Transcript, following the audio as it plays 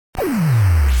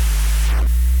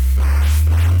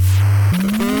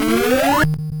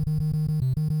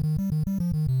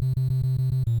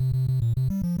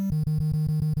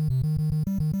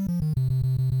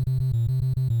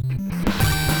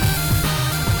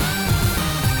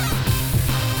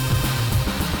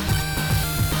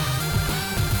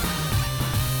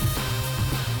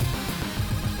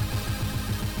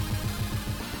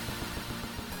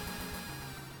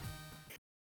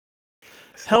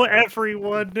Hello,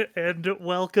 everyone, and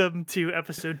welcome to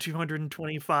episode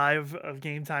 225 of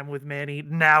Game Time with Manny,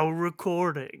 now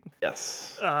recording.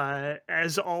 Yes.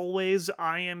 As always,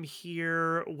 I am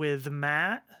here with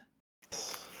Matt,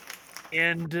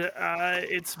 and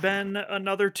it's been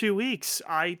another 2 weeks.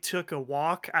 I took a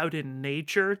walk out in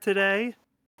nature today.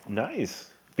 Nice.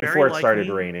 Very Before it like started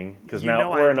me. raining, because You now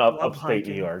know I we're in love upstate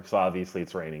New hiking. York, so obviously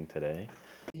it's raining today.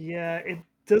 Yeah, it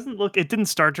didn't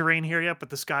start to rain here yet, but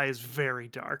the sky is very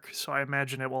dark, so I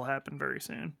imagine it will happen very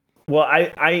soon. Well,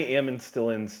 I am still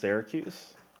in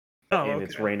Syracuse, and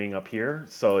it's okay. raining up here,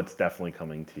 so it's definitely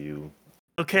coming to you.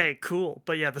 Okay, cool.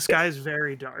 But yeah, the sky is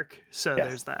very dark, so Yes.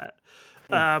 there's that.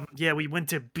 Yeah, we went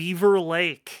to Beaver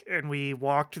Lake and we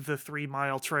walked the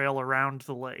 3-mile trail around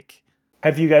the lake.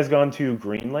 Have you guys gone to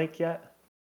Green Lake yet?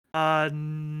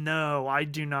 No, I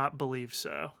do not believe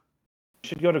so. You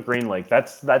should go to Green Lake.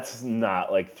 That's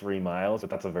not like 3 miles,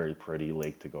 but that's a very pretty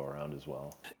lake to go around as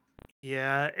well.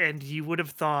 Yeah, and you would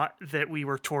have thought that we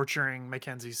were torturing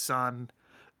Mackenzie's son,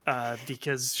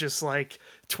 because just like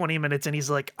 20 minutes and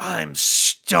he's like, I'm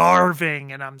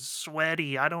starving and I'm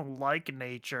sweaty. I don't like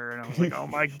nature. And I was like, oh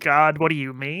my God, what do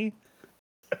you mean?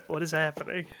 What is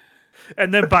happening?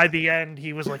 And then by the end,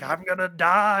 he was like, I'm gonna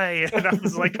die. And I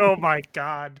was like, oh my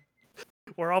God,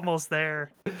 we're almost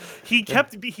there. He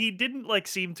didn't like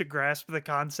seem to grasp the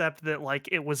concept that like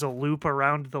it was a loop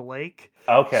around the lake.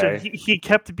 Okay. So he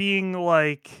kept being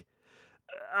like,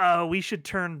 we should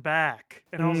turn back.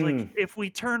 And I was like, if we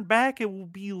turn back, it will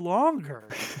be longer.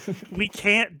 We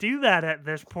can't do that at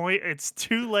this point. It's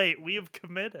too late. We have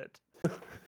committed.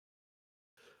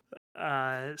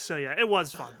 So yeah, it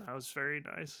was fun. That was very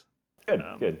nice.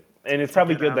 Good. And it's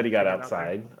probably good that he got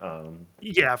outside.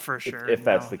 Yeah, for sure. If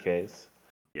that's the case.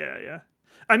 Yeah.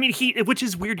 I mean, which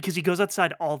is weird because he goes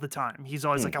outside all the time. He's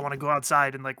always like, I want to go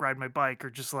outside and like ride my bike or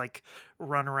just like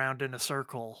run around in a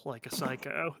circle like a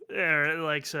psycho.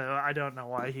 So I don't know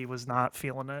why he was not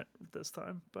feeling it this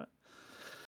time, but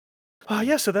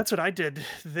yeah, so that's what I did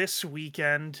this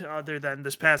weekend. Other than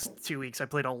this past 2 weeks, I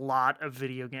played a lot of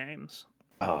video games.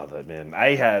 Oh, man.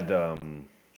 I had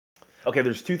okay,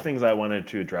 there's two things I wanted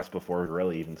to address before we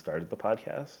really even started the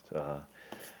podcast.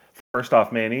 First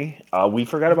off, Manny, we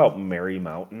forgot about Merry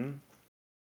Mountain.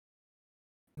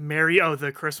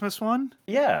 The Christmas one?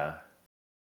 Yeah.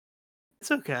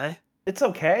 It's okay. It's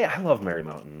okay. I love Merry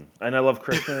Mountain. And I love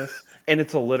Christmas. And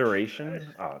it's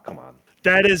alliteration. Oh, come on.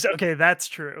 That is, okay, that's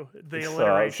true. The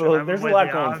alliteration. So there's a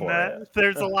lot going for it.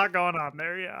 There's a lot going on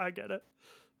there. Yeah, I get it.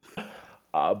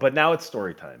 But now it's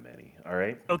story time, Manny. All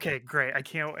right? Okay, great. I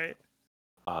can't wait.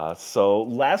 So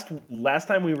last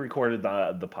time we recorded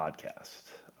the podcast,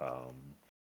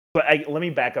 but let me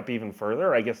back up even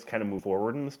further. I guess kind of move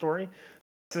forward in the story.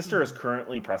 My sister is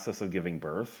currently in the process of giving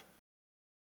birth.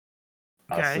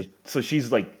 Okay. So she's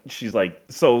gonna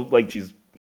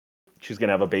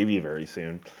have a baby very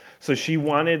soon. So she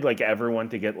wanted like everyone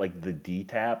to get like the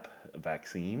DTaP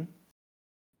vaccine.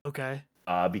 Okay.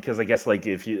 Because I guess like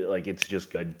if you like, it's just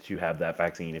good to have that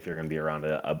vaccine if you're gonna be around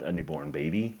a newborn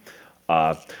baby.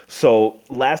 So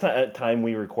last time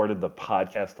we recorded the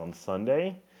podcast on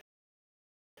Sunday,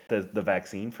 the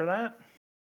vaccine for that,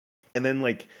 and then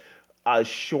like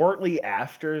shortly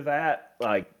after that,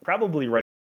 like probably right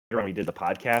when we did the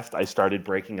podcast, I started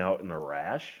breaking out in a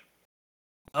rash.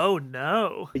 Oh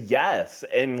no! Yes,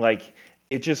 and like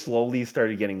it just slowly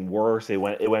started getting worse. It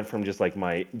went from just like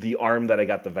the arm that I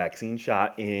got the vaccine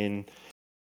shot in,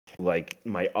 like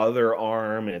my other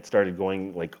arm, and it started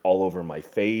going like all over my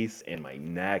face and my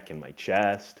neck and my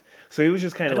chest. So it was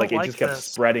just kind of like it just kept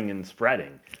spreading and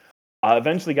spreading.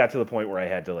 Eventually got to the point where I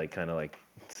had to like kind of like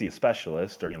see a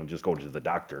specialist or just go to the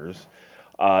doctors.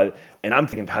 And I'm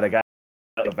thinking, how I got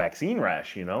a vaccine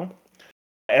rash,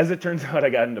 As it turns out,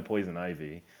 I got into poison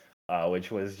ivy,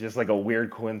 which was just like a weird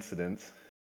coincidence.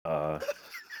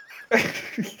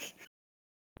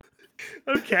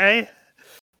 Okay.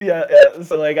 Yeah,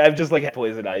 so like I've just like had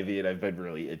poison ivy and I've been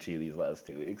really itchy these last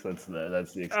 2 weeks. That's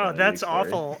the extent. Oh, that's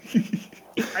awful.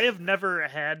 I have never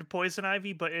had poison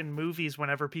ivy, but in movies,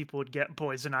 whenever people would get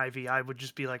poison ivy, I would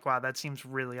just be like, wow, that seems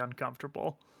really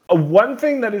uncomfortable. One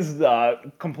thing that is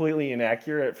completely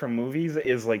inaccurate from movies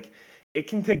is like it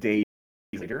can take days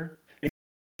later. If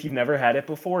you've never had it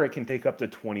before, it can take up to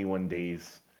 21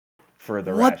 days for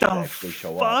the rash to actually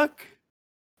show up.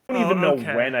 I don't even know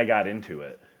when I got into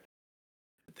it.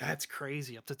 That's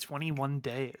crazy. Up to 21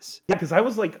 days. Yeah, because I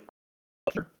was like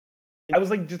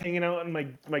just hanging out on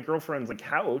my girlfriend's like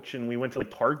couch, and we went to like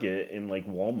Target and like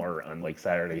Walmart on like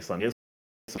Saturday, Sunday.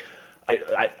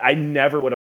 I never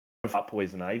would have thought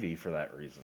poison ivy for that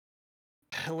reason.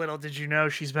 Little did you know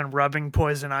she's been rubbing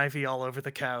poison ivy all over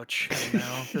the couch.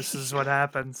 This is what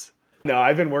happens. No,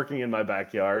 I've been working in my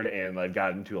backyard and I've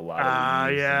gotten into a lot of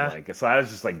leaves and Yeah. like so I was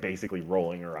just like basically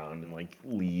rolling around in like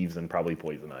leaves and probably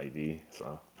poison ivy.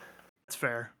 So That's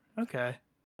fair. Okay.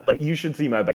 like you should see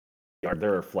my backyard.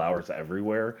 There are flowers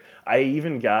everywhere. I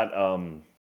even got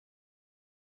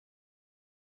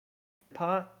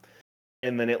pot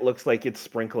and then it looks like it's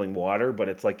sprinkling water, but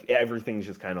it's like everything's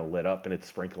just kind of lit up and it's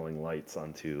sprinkling lights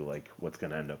onto like what's going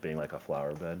to end up being like a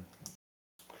flower bed.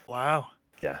 Wow.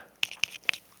 Yeah.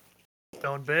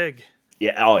 Going big.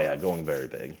 Yeah, oh yeah, going very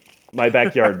big. My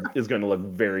backyard is going to look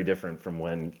very different from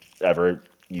whenever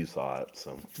you saw it.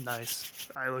 So Nice.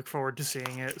 I look forward to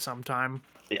seeing it sometime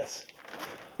yes.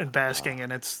 and basking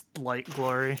in its light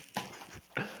glory.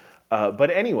 But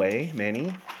anyway,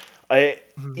 Manny,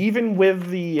 Mhm. even with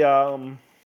the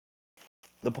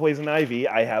poison ivy,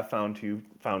 I have found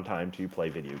time to play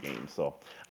video games. So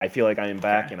I feel like I am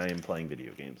back Okay. and I am playing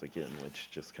video games again,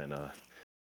 which just kind of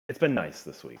it's been nice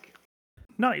this week.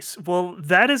 Nice. Well,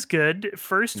 that is good.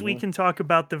 First, we Mhm. can talk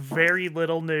about the very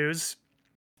little news.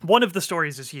 One of the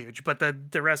stories is huge, but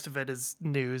the rest of it is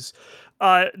news.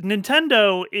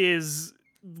 Nintendo is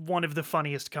one of the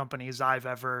funniest companies I've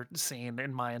ever seen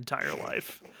in my entire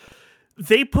life.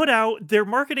 They put out their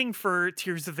marketing for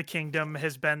Tears of the Kingdom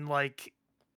has been like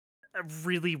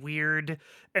really weird,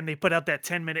 and they put out that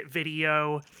 10-minute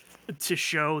video to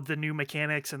show the new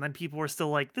mechanics, and then people were still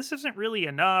like, this isn't really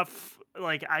enough.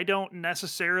 Like, I don't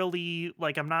necessarily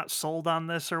like, I'm not sold on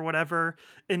this or whatever.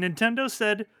 And Nintendo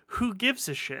said, who gives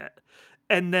a shit?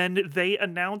 And then they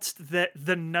announced that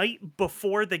the night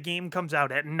before the game comes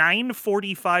out at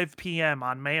 9:45 p.m.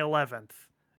 on May 11th,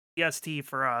 EST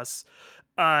for us,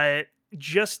 uh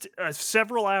just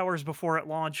several hours before it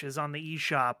launches on the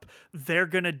eShop, they're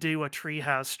gonna do a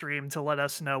Treehouse stream to let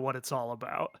us know what it's all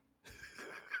about.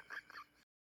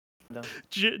 No.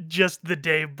 Just the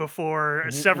day before,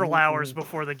 Mhm, several mhm, hours mhm.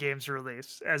 before the game's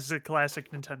release, as the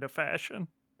classic Nintendo fashion.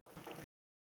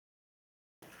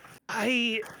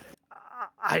 I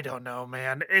I don't know,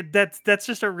 man. That's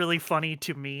just a really funny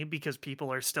to me because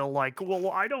people are still like,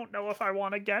 well, I don't know if I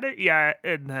want to get it yet,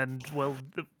 and then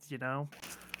you know,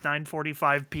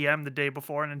 9:45 p.m. the day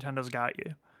before, Nintendo's got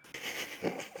you.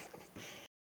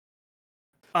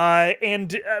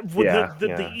 And Yeah, the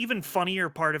yeah. even funnier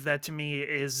part of that to me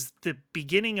is the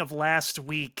beginning of last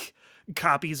week.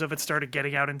 Copies of it started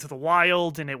getting out into the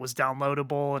wild, and it was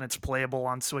downloadable and it's playable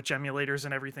on Switch emulators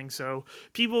and everything. So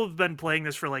people have been playing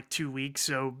this for like 2 weeks.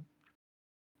 So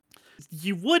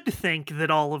you would think that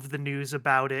all of the news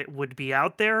about it would be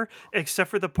out there, except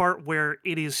for the part where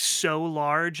it is so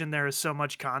large and there is so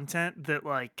much content that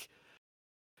like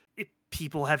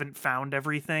people haven't found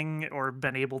everything or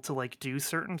been able to like do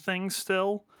certain things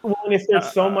still. Well, and if there's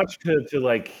Uh, so uh, much to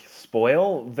like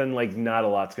spoil, then like not a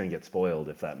lot's gonna get spoiled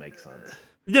if that makes sense.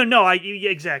 no,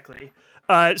 exactly.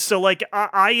 So like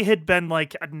I had been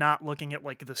like not looking at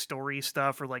like the story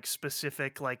stuff or like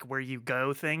specific like where you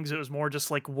go things. It was more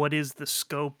just like what is the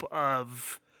scope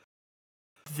of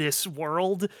this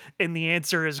world, and the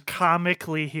answer is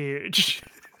comically huge.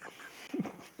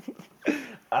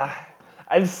 Uh,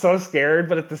 I'm so scared,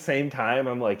 but at the same time,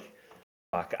 I'm like,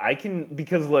 fuck, I can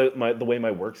because the way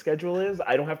my work schedule is,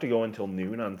 I don't have to go until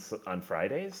noon on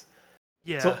Fridays.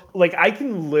 Yeah. So like I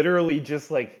can literally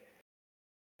just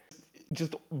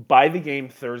buy the game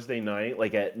Thursday night,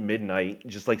 like at midnight,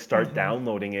 just like start Mhm.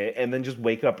 downloading it, and then just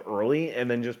wake up early and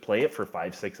then just play it for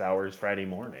 5-6 hours Friday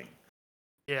morning.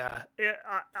 Yeah.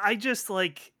 I just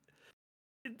like,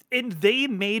 and they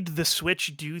made the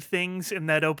Switch do things in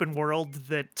that open world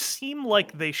that seem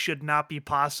like they should not be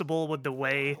possible with the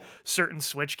way certain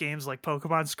Switch games like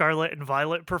Pokemon Scarlet and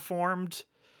Violet performed.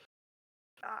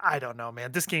 I don't know,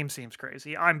 man. This game seems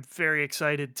crazy. I'm very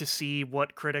excited to see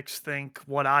what critics think,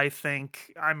 what I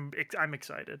think. I'm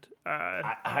excited.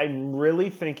 I'm really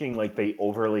thinking like they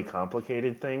overly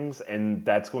complicated things, and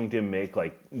that's going to make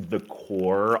like the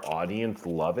core audience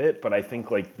love it. But I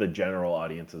think like the general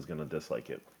audience is going to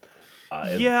dislike it.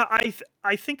 As Yeah,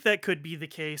 I think that could be the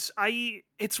case.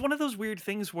 It's one of those weird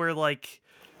things where like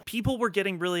people were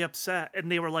getting really upset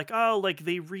and they were like, "Oh, like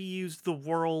they reused the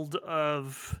world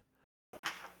of."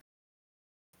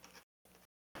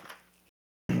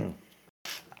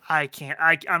 I can't.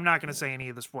 I'm not going to say any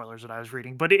of the spoilers that I was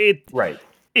reading, but right.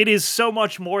 it is so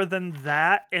much more than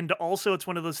that. And also, it's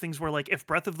one of those things where like if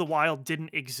Breath of the Wild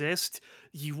didn't exist,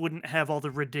 you wouldn't have all the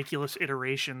ridiculous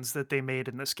iterations that they made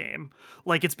in this game.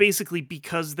 Like it's basically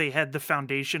because they had the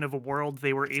foundation of a world,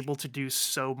 they were able to do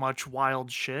so much wild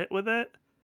shit with it.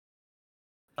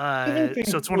 even So think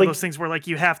it's one of those like things where like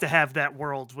you have to have that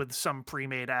world with some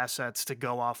pre-made assets to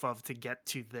go off of to get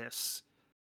to this.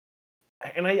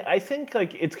 and I think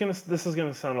like this is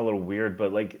gonna sound a little weird,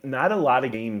 but like not a lot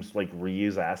of games like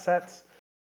reuse assets.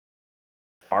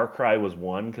 Far Cry was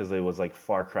one because it was like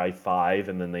Far Cry 5,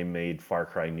 and then they made Far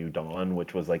Cry New Dawn,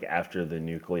 which was like after the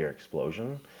nuclear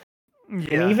explosion. And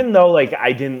Yeah. even though like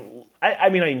I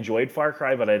mean I enjoyed Far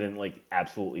Cry, but I didn't like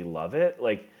absolutely love it.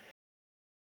 Like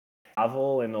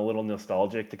novel and a little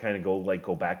nostalgic to kind of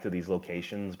go back to these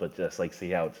locations, but just like see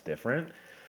how it's different.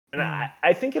 And Mm.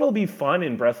 I think it'll be fun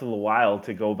in Breath of the Wild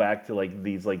to go back to like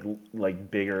these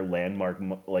like bigger landmark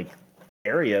like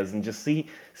areas and just see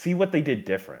what they did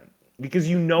different because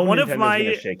One of Nintendo's gonna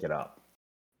my shake it up.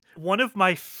 One of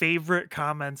my favorite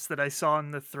comments that I saw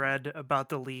in the thread about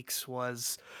the leaks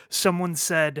was someone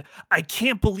said, "I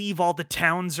can't believe all the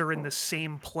towns are in the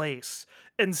same place."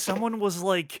 And someone was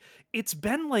like, "It's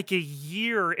been like a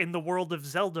year in the world of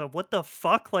Zelda. What the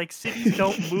fuck? Like cities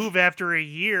don't move after a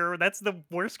year." That's the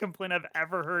worst complaint I've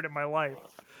ever heard in my life.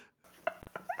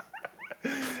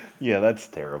 Yeah, that's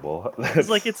terrible. It's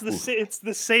like That's oof. it's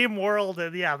the same world,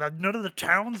 and yeah, none of the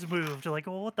towns moved. Like,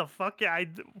 well, what the fuck?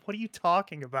 What are you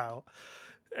talking about?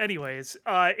 Anyways,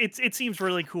 it seems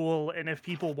really cool, and if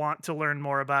people want to learn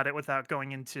more about it without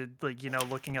going into like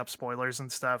looking up spoilers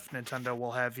and stuff, Nintendo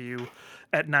will have you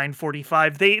at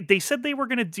 9:45. They said they were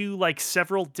gonna do like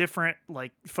several different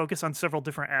like focus on several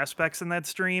different aspects in that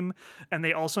stream, and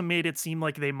they also made it seem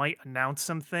like they might announce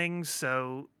some things.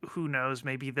 So who knows?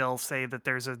 Maybe they'll say that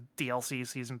there's a DLC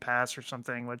season pass or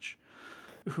something, which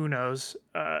who knows?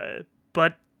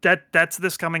 But that's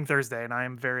this coming Thursday, and I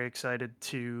am very excited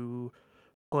to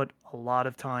put a lot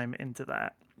of time into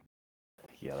that.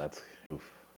 Yeah, that's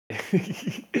oof.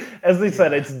 As they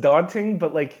said, Yeah. it's daunting,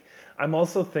 but like I'm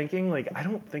also thinking like I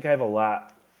don't think I have a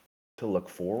lot to look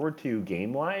forward to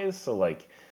game wise. So like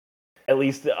at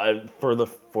least for the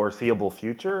foreseeable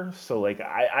future. So like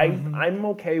Hmm. I'm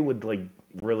okay with like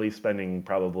really spending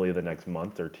probably the next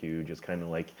month or two just kind of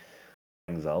like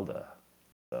playing Zelda.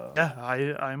 So Yeah,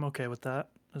 I'm okay with that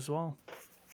as well.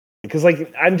 because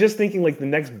like I'm just thinking like the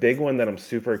next big one that I'm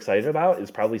super excited about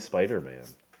is probably Spider-Man.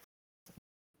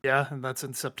 Yeah, and that's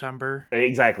in September.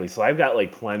 Exactly. So I've got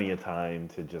like plenty of time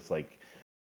to just like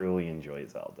really enjoy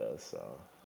Zelda. So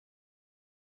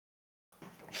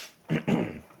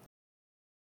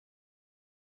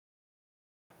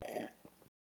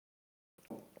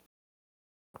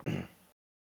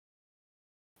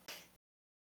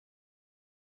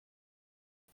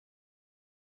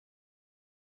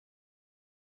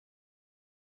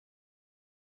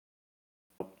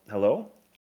hello?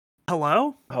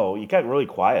 Hello? Oh, you got really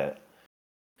quiet.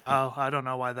 Oh, I don't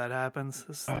know why that happens.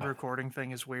 The recording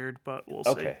thing is weird, but we'll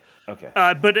see. Okay. Okay.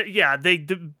 Yeah,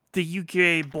 the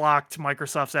UK blocked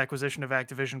Microsoft's acquisition of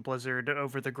Activision Blizzard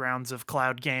over the grounds of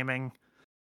cloud gaming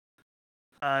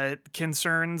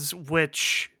concerns,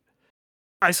 which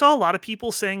I saw a lot of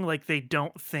people saying like they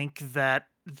don't think that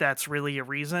that's really a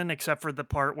reason, except for the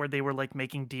part where they were like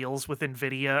making deals with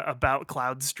Nvidia about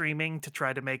cloud streaming to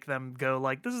try to make them go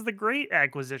like, "This is the great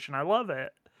acquisition. I love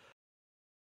it."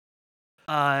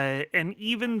 And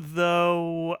even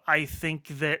though I think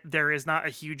that there is not a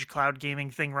huge cloud gaming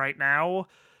thing right now,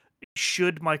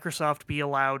 should Microsoft be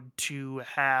allowed to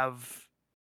have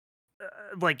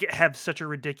such a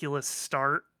ridiculous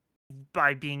start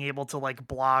by being able to like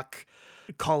block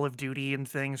Call of Duty and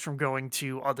things from going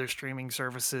to other streaming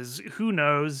services? Who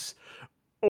knows?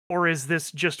 Or is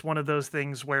this just one of those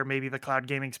things where maybe the cloud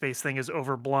gaming space thing is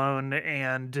overblown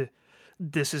and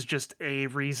this is just a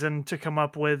reason to come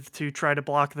up with to try to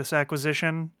block this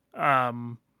acquisition? I,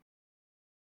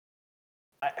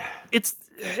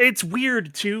 It's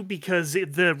weird too because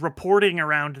the reporting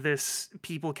around this,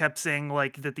 people kept saying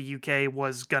like that the UK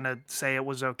was gonna say it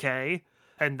was okay,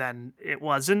 and then it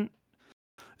wasn't.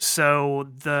 So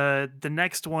the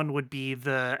next one would be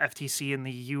the FTC in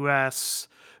the US,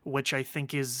 which I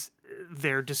think is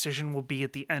their decision will be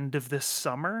at the end of this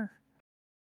summer.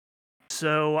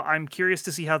 So I'm curious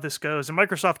to see how this goes. And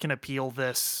Microsoft can appeal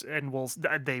this, and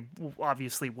they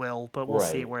obviously will, but we'll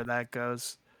see right. where that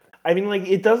goes. I mean, like,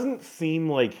 it doesn't seem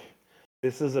like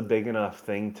this is a big enough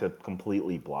thing to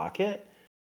completely block it.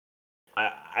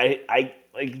 I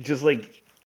like just like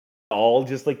all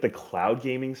just like the cloud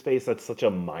gaming space. That's such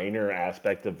a minor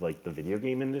aspect of like the video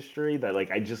game industry that like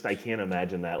I can't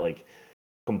imagine that like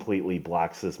completely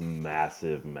blocks this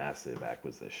massive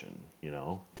acquisition. You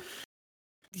know.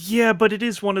 Yeah, but it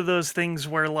is one of those things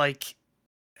where like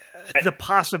I, the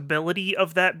possibility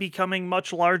of that becoming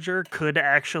much larger could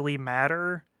actually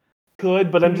matter.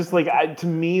 could, but I'm just like to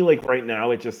me like right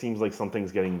now it just seems like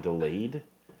something's getting delayed.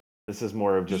 This is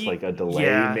more of just like a delay,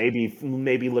 Yeah.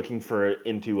 maybe looking for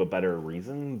into a better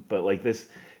reason, but like this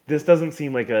doesn't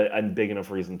seem like a big enough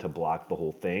reason to block the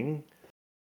whole thing.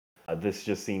 This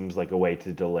just seems like a way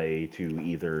to delay to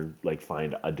either like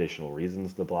find additional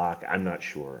reasons to block. I'm not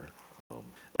sure.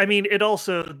 I mean, it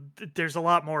also there's a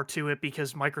lot more to it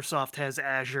because Microsoft has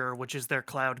Azure, which is their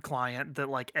cloud client that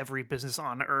like every business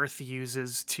on earth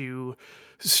uses to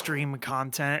stream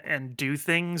content and do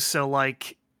things. So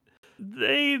like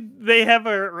they have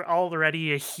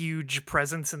already a huge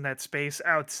presence in that space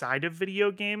outside of video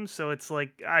games. So it's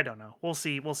like I don't know. We'll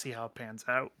see how it pans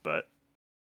out, but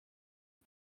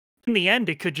in the end,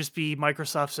 it could just be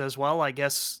Microsoft says, "Well, I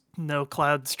guess no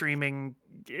cloud streaming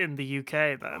in the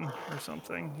UK then, or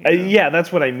something." You know? Yeah,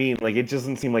 that's what I mean. Like, it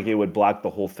doesn't seem like it would block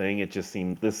the whole thing.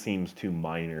 This seems too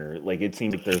minor. Like, it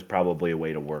seems like there's probably a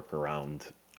way to work around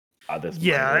this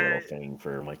minor little thing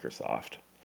for Microsoft.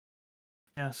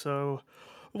 Yeah, so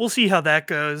we'll see how that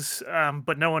goes.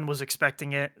 But no one was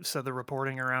expecting it, so the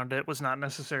reporting around it was not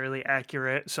necessarily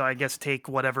accurate. So I guess take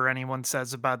whatever anyone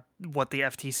says about what the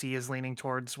FTC is leaning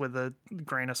towards with a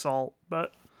grain of salt.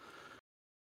 But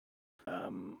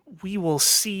we will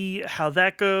see how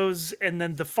that goes. And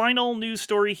then the final news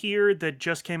story here that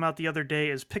just came out the other day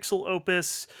is Pixel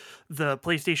Opus, the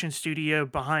PlayStation studio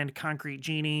behind Concrete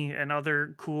Genie and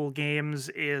other cool games,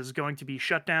 is going to be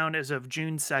shut down as of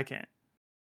June 2nd.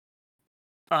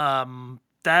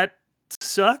 That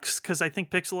sucks because I think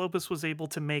Pixel Opus was able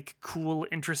to make cool,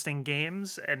 interesting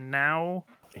games, and now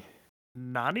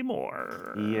not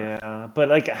anymore. Yeah, but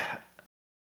like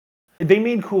they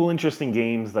made cool, interesting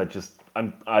games that just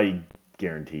I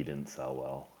guarantee didn't sell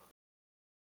well.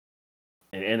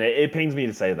 And it pains me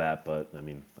to say that, but I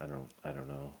mean, I don't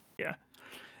know. Yeah.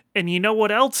 And you know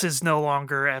what else is no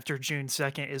longer after June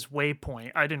 2nd is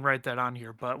Waypoint. I didn't write that on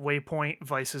here, but Waypoint,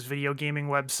 Vice's video gaming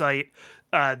website,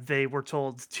 they were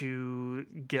told to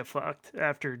get fucked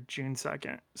after June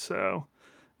 2nd. So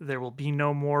there will be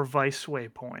no more Vice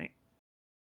Waypoint.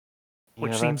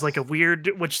 Which seems like a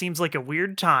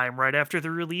weird time right after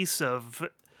the release of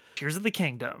Tears of the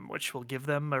Kingdom, which will give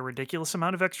them a ridiculous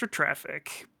amount of extra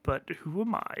traffic. But who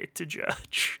am I to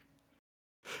judge?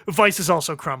 Vice is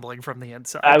also crumbling from the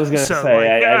inside. I was gonna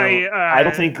say like, I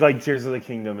don't think like Tears of the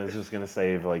Kingdom is just gonna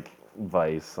save like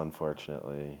Vice,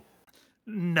 unfortunately.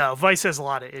 No, Vice has a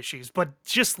lot of issues, but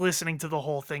just listening to the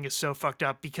whole thing is so fucked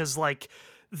up because like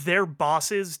their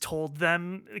bosses told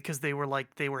them because they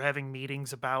were having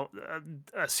meetings about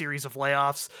a series of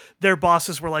layoffs. Their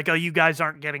bosses were like, "Oh, you guys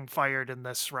aren't getting fired in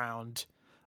this round.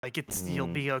 Like you'll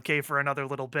be okay for another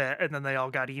little bit." And then they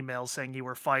all got emails saying you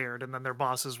were fired, and then their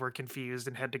bosses were confused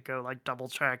and had to go like double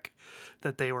check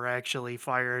that they were actually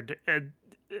fired. And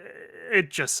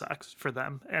it just sucks for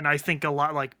them. And I think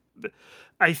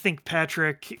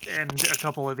Patrick and a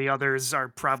couple of the others are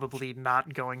probably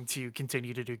not going to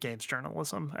continue to do games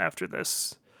journalism after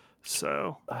this.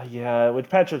 So yeah, which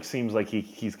Patrick seems like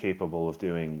he's capable of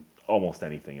doing almost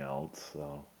anything else.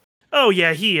 So. Oh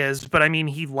yeah, he is, but I mean,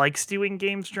 he likes doing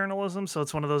games journalism, so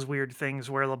it's one of those weird things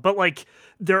where, but like,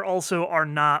 there also are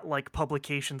not like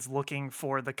publications looking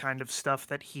for the kind of stuff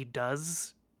that he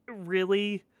does,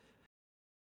 really.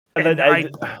 And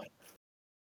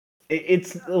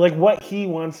it's like what he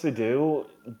wants to do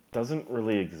doesn't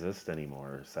really exist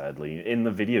anymore, sadly, in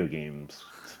the video games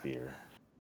sphere.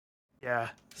 Yeah,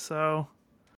 so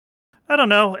I don't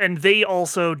know, and they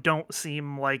also don't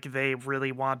seem like they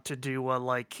really want to do a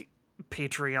like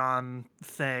Patreon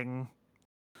thing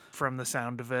from the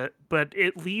sound of it, but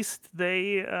at least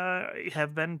they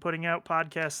have been putting out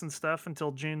podcasts and stuff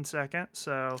until June 2nd,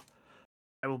 so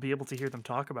I will be able to hear them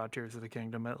talk about Tears of the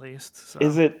Kingdom at least. So.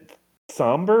 Is it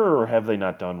somber or have they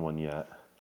not done one yet?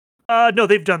 No,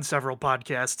 they've done several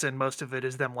podcasts, and most of it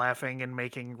is them laughing and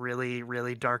making really,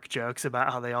 really dark jokes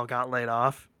about how they all got laid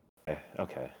off.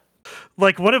 Okay.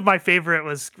 Like, one of my favorite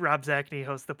was Rob Zachney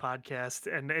hosts the podcast,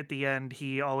 and at the end,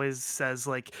 he always says,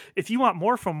 like, if you want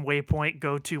more from Waypoint,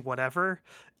 go to whatever.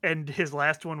 And his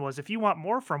last one was, if you want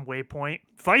more from Waypoint,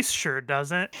 Vice sure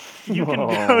doesn't. You can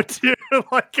go to,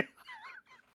 like...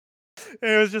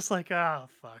 It was just like, oh,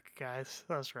 fuck, guys.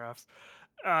 That's rough.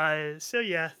 So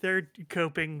yeah, they're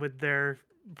coping with their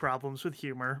problems with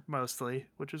humor, mostly,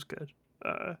 which is good.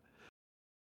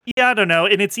 Yeah, I don't know.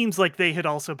 And it seems like they had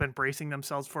also been bracing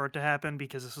themselves for it to happen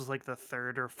because this was like the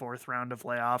third or fourth round of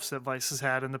layoffs that Vice has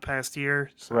had in the past year.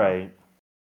 So. Right.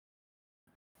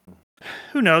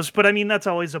 Who knows? But I mean, that's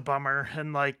always a bummer.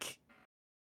 And like,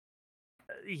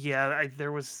 yeah,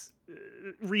 there was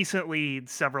recently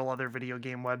several other video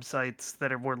game websites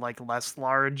that were like less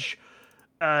large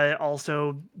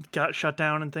also got shut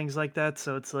down and things like that.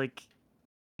 So it's like,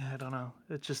 I don't know.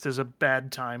 It just is a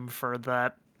bad time for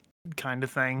that kind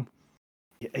of thing.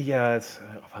 Yeah,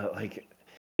 like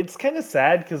it's kind of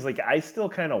sad because like I still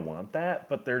kind of want that,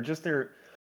 but there just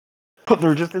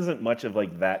isn't much of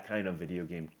like that kind of video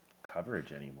game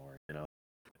coverage anymore, you know?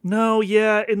 No,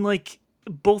 yeah, and like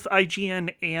both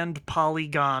IGN and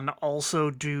Polygon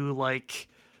also do like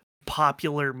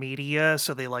popular media,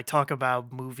 so they like talk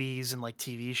about movies and like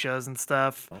TV shows and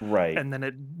stuff, Right. and then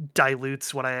it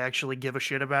dilutes what I actually give a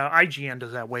shit about. IGN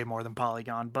does that way more than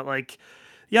Polygon, but like,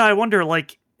 yeah, I wonder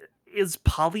like, is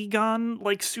Polygon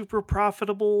like super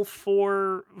profitable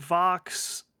for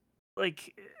Vox?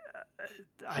 Like,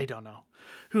 I don't know.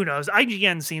 Who knows?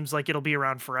 IGN seems like it'll be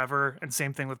around forever, and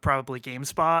same thing with probably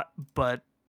GameSpot. But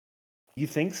You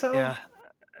think so? yeah,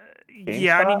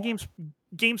 yeah. I mean, GameSpot?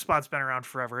 GameSpot's been around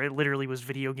forever. It literally was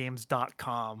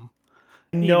videogames.com.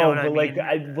 You know No, what I but like,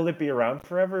 mean? will it be around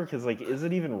forever? Because like, is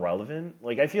it even relevant?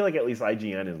 Like, I feel like at least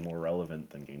IGN is more relevant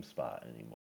than GameSpot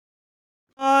anymore.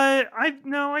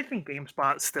 I think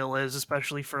GameSpot still is,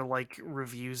 especially for like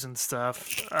reviews and stuff.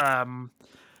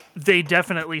 They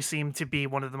definitely seem to be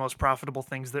one of the most profitable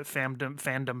things that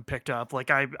fandom picked up. Like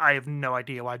I have no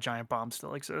idea why Giant Bomb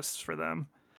still exists for them.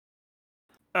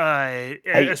 I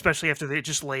Especially after they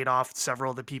just laid off several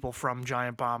of the people from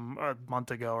Giant Bomb a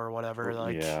month ago or whatever.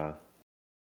 Like, yeah.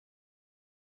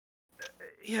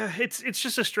 yeah, it's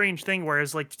just a strange thing.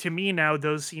 Whereas, like to me now,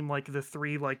 those seem like the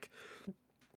three like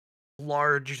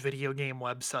large video game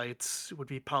websites would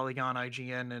be Polygon,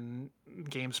 IGN, and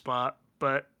GameSpot.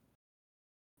 But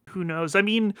who knows? I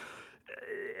mean,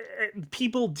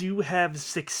 people do have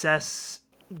success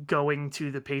going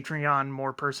to the Patreon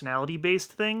more personality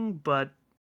based thing, but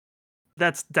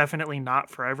that's definitely not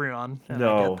for everyone, and I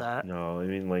get No, that. no. I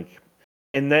mean, like,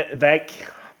 and I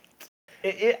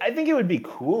think it would be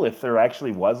cool if there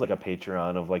actually was like a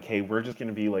Patreon of like, hey, we're just going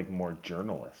to be like more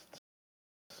journalists.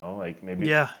 So like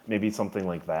Yeah. maybe something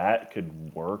like that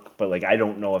could work, but like I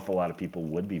don't know if a lot of people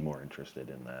would be more interested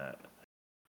in that.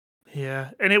 Yeah,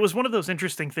 and it was one of those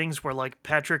interesting things where like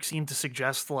Patrick seemed to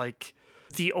suggest like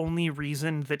the only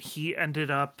reason that he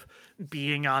ended up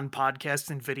being on podcast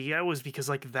and video was because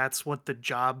like that's what the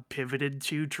job pivoted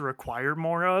to require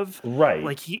more of. Right.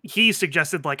 Like he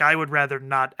suggested like I would rather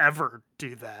not ever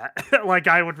do that. Like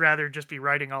I would rather just be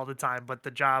writing all the time, but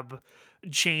the job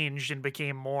changed and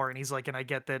became more, and he's like, and I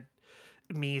get that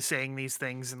me saying these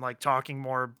things and like talking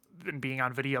more and being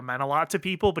on video meant a lot to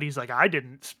people, but he's like, I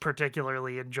didn't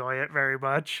particularly enjoy it very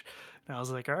much. And I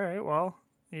was like, all right, well,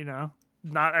 you know,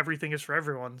 not everything is for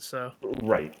everyone, so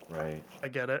Right, right. I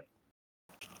get it.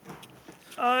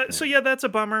 So yeah, that's a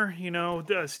bummer. You know,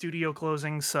 the studio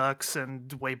closing sucks and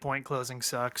Waypoint closing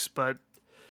sucks, but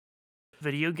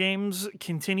video games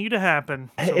continue to happen.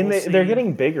 So And we'll they're see.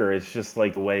 getting bigger. It's just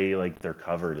like the way like they're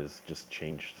covered is just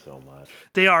changed so much.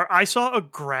 They are. I saw a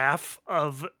graph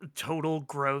of total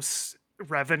gross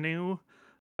revenue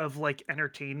of like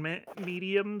entertainment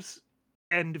mediums,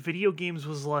 and video games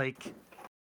was like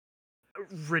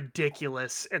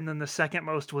ridiculous, and then the second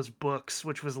most was books,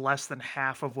 which was less than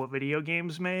half of what video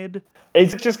games made.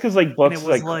 It's just because like And it books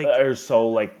was like like, are so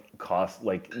like cost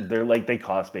like they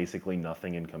cost basically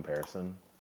nothing in comparison.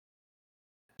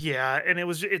 yeah, and it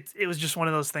was just one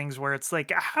of those things where it's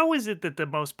like, how is it that the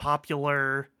most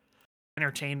popular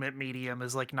entertainment medium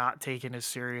is like not taken as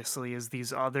seriously as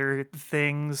these other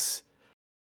things,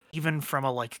 even from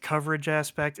a like coverage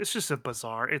aspect? It's just a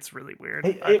bizarre, it's really weird. I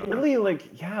It don't know. really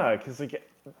like yeah, because like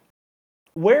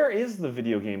where is the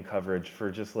video game coverage for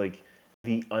just like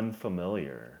the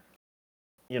unfamiliar?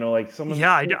 You know, like someone.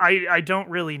 Yeah, I don't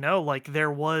really know. Like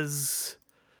there was,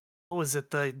 what was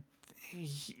it, the I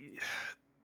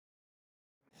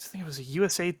think it was a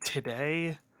USA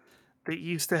Today that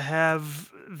used to have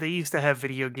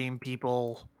video game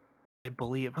people. I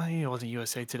believe it wasn't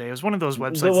USA Today. It was one of those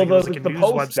websites. I think it was like a news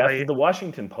website. The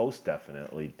Washington Post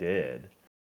definitely did.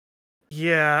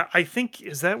 Yeah, I think,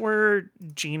 is that where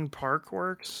Gene Park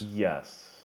works? Yes.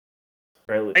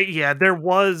 Right. Yeah, there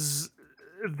was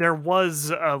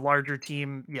a larger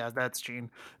team. Yeah, that's Gene,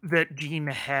 that Gene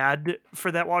had for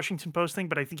that Washington Post thing,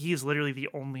 but I think he's literally the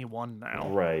only one now.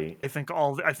 Right. I think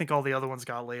all the other ones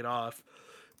got laid off.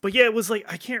 But yeah, it was like,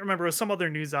 I can't remember. It was some other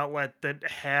news outlet that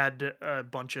had a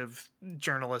bunch of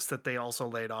journalists that they also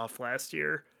laid off last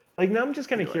year. Like now I'm just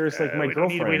kind Be of like, curious. Like my we don't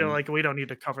girlfriend. like we don't need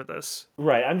to cover this.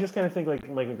 Right. I'm just kind of think like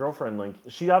my girlfriend. Like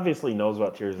she obviously knows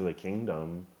about Tears of the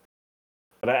Kingdom,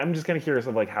 but I'm just kind of curious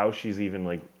of like how she's even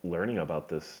like learning about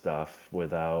this stuff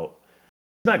without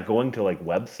not going to like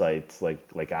websites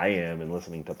like I am and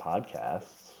listening to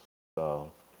podcasts.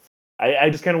 So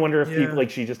I just kind of wonder if people Yeah. like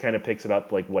she just kind of picks it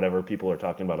up like whatever people are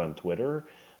talking about on Twitter.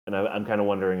 And I'm kind of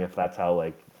wondering if that's how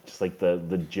like just like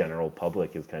the general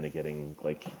public is kind of getting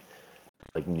like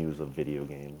news of video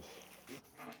games.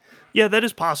 Yeah, that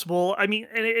is possible. I mean,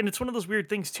 and it's one of those weird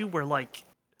things too, where like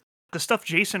the stuff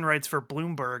Jason writes for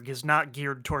Bloomberg is not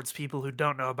geared towards people who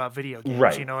don't know about video games. You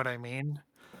Right. know what I mean?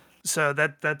 So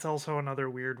that's also another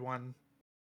weird one.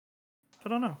 I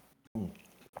don't know.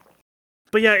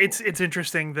 But yeah, it's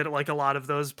interesting that like a lot of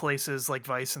those places like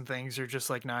Vice and things are just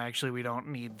like, no, actually we don't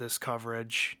need this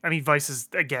coverage. I mean, Vice is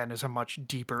a much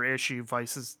deeper issue.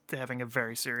 Vice is having a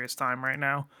very serious time right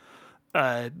now.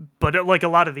 But like a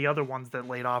lot of the other ones that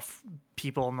laid off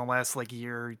people in the last like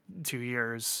year, 2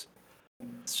 years,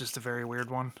 it's just a very weird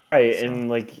one. Right, So. and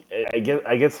like I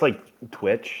guess like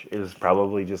Twitch is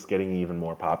probably just getting even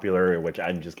more popular, which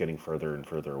I'm just getting further and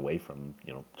further away from,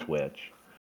 Twitch.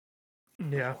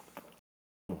 Yeah.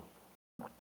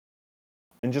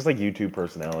 And just like YouTube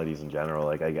personalities in general,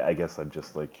 like I guess I'm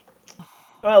just like,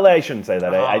 well, I shouldn't say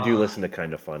that. I do listen to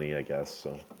Kind of Funny, I guess.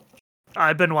 So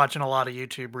I've been watching a lot of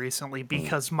YouTube recently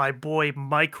because my boy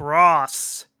Mike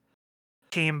Ross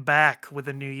came back with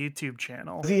a new YouTube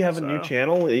channel. does he have a new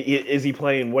channel? Is he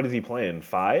playing? What is he playing?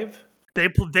 5?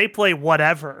 They play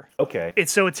whatever. Okay.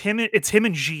 It's him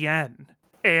and GN,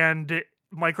 and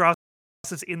Mike Ross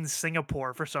is in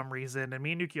Singapore for some reason. And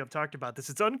me and Nuki have talked about this.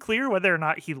 It's unclear whether or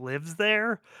not he lives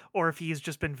there or if he's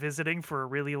just been visiting for a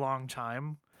really long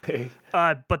time.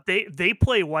 But they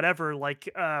play whatever. Like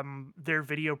their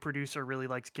video producer really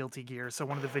likes Guilty Gear, so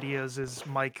one of the videos is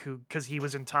Mike, because he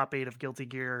was in top 8 of Guilty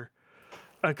Gear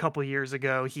a couple years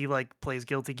ago. He like plays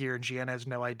Guilty Gear and GN has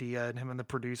no idea, and him and the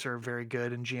producer are very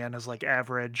good, and GN is like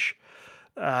average.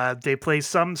 They play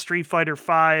some Street Fighter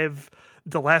 5.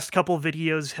 The last couple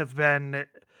videos have been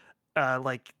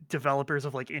like developers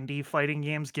of like indie fighting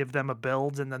games give them a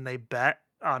build and then they bet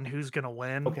on who's gonna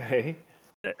win. Okay.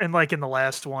 And like in the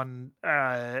last one,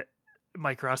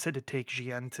 Mike Ross had to take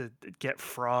GN to get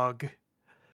Frog,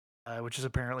 which is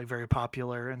apparently very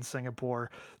popular in Singapore.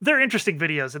 They're interesting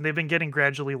videos, and they've been getting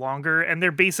gradually longer. And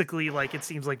they're basically like, it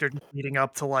seems like they're leading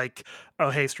up to like, oh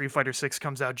hey, Street Fighter 6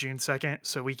 comes out June 2nd,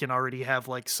 so we can already have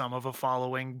like some of a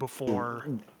following before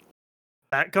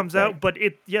that comes out. But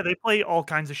they play all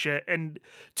kinds of shit. And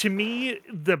to me,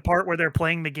 the part where they're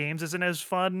playing the games isn't as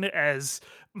fun as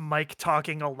Mike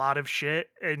talking a lot of shit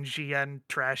and GN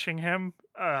trashing him.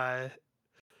 And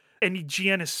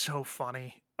GN is so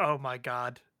funny. Oh my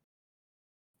god.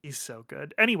 He's so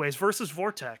good. Anyways, versus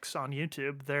Vortex on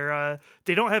YouTube.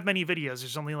 They don't have many videos.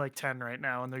 There's only like 10 right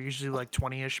now, and they're usually like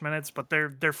 20-ish minutes, but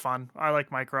they're fun. I like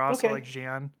Mike Ross. Okay. I like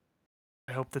GN.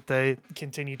 I hope that they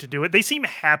continue to do it. They seem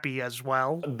happy as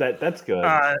well. That's good.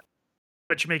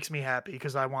 Which makes me happy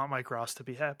because I want Mike Ross to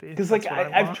be happy. Because like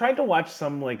I've tried to watch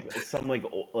some YouTube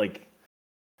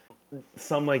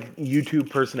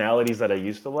personalities that I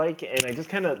used to like, and I just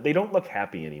they don't look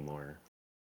happy anymore.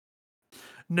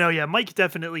 No, yeah, Mike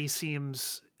definitely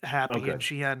seems happy, and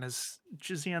GN's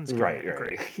great.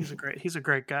 Right. He's a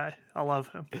great guy. I love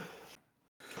him.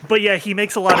 But yeah, he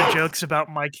makes a lot of jokes about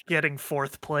Mike getting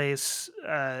 4th place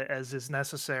as is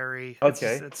necessary.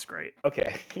 It's great.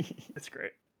 Okay. It's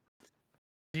great.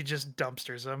 He just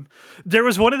dumpsters him. There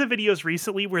was one of the videos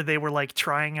recently where they were like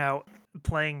trying out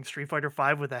playing Street Fighter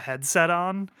 5 with a headset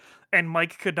on, and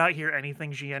Mike could not hear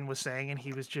anything GN was saying, and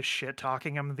he was just shit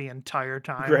talking him the entire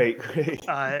time. Great.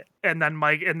 And then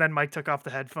Mike took off the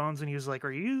headphones and he was like,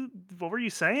 what were you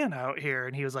saying out here?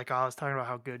 And he was like, oh, I was talking about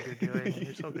how good you're doing. And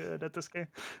you're so good at this game.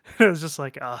 It was just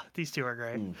like, these two are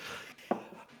great.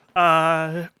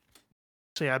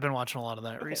 So yeah, I've been watching a lot of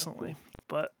that recently.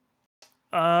 But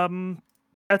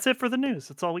that's it for the news.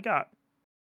 That's all we got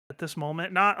at this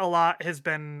moment. Not a lot has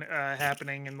been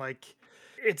happening, and like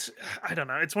I don't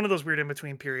know. It's one of those weird in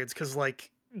between periods because like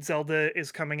Zelda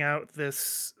is coming out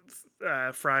this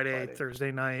Friday,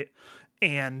 Thursday night,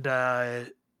 and not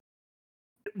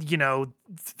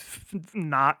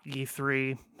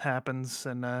E3 happens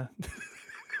in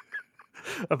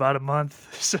about a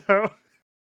month, so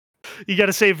you got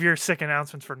to save your sick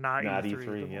announcements for not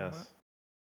E3. Yes.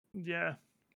 Yeah,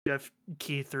 Jeff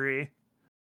Key 3,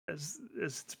 as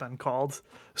it's been called,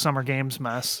 Summer Games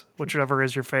Mess, whichever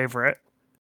is your favorite.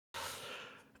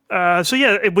 So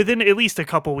yeah, within at least a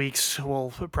couple weeks,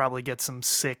 we'll probably get some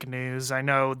sick news. I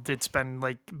know it's been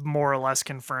like more or less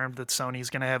confirmed that Sony's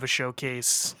going to have a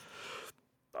showcase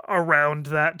around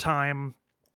that time.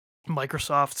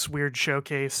 Microsoft's weird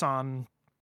showcase on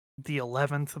the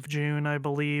 11th of June, I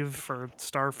believe, for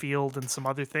Starfield and some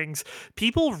other things.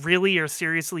 People really are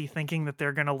seriously thinking that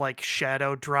they're going to like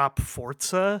shadow drop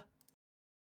Forza,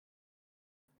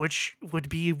 which would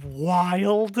be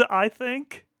wild, I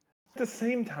think. At the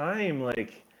same time,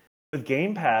 like with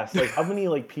Game Pass, like how many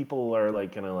like people are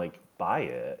like gonna like buy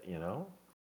it, you know?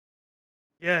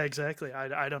 Yeah, exactly.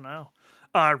 I don't know.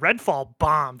 Redfall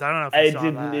bombed. I don't know if you It saw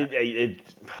didn't.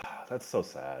 that. That's so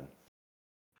sad.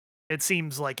 It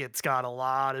seems like it's got a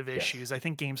lot of Yes. issues. I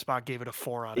think GameSpot gave it a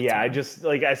 4 out of Yeah, I 10. just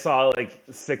like I saw like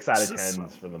 6 out of So,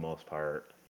 10s for the most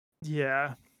part.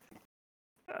 yeah,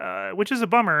 which is a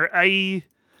bummer. I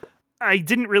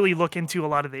didn't really look into a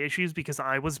lot of the issues because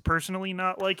I was personally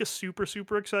not like a super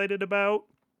excited about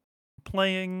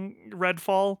playing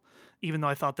Redfall, even though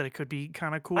I thought that it could be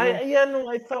kind of cool.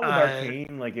 I thought with Uh,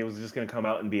 Arcane like it was just gonna come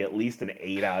out and be at least an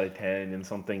 8 out of 10 and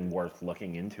something worth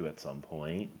looking into at some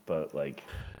point. But like,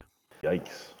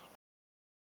 yikes.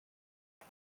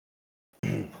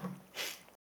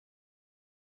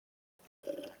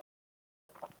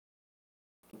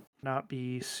 not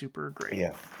be super great.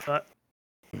 Yeah. But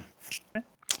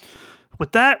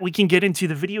with that, we can get into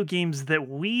the video games that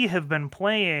we have been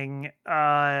playing.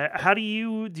 How do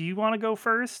you want to go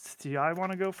first? Do I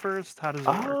want to go first? How does it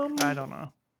work? I don't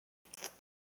know.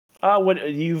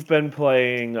 What you've been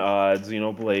playing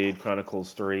Xenoblade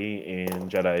Chronicles 3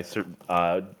 and Star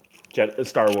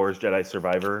Wars Jedi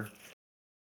Survivor.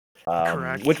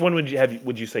 Correct. Which one would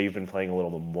you say you've been playing a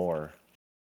little bit more?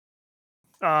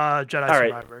 Jedi All right.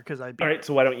 Survivor, because I beat All right, it.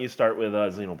 so why don't you start with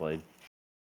Xenoblade?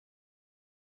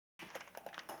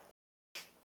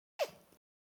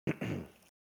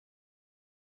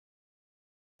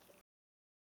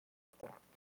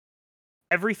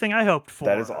 Everything I hoped for.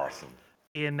 That is awesome.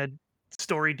 In a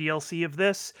story DLC of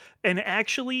this, and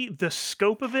actually the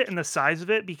scope of it and the size of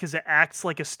it, because it acts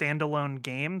like a standalone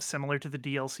game similar to the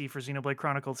DLC for Xenoblade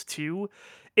Chronicles 2,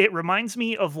 it reminds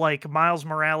me of like Miles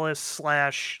Morales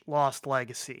 / Lost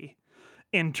Legacy,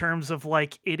 in terms of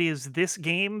like it is this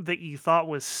game that you thought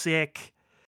was sick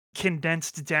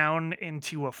condensed down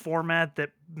into a format that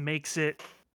makes it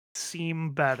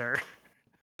seem better.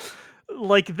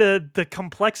 Like the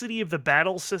complexity of the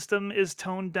battle system is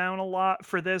toned down a lot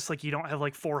for this. Like you don't have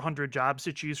like 400 jobs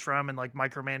to choose from and like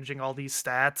micromanaging all these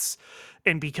stats,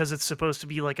 and because it's supposed to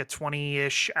be like a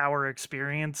 20-ish hour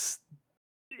experience,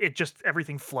 it just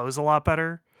everything flows a lot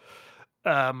better.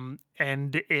 And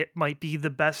it might be the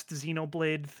best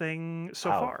Xenoblade thing so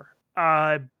Wow.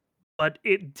 far. But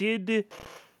it did.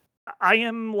 I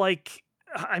am like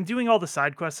I'm doing all the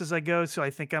side quests as I go, so I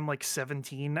think I'm like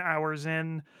 17 hours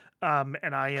in,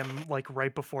 and I am like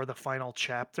right before the final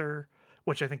chapter,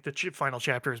 which I think the final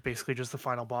chapter is basically just the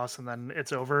final boss, and then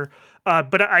it's over.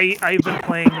 But I've been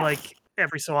playing like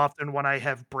every so often when I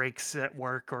have breaks at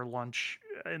work or lunch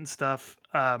and stuff.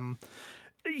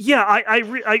 Yeah,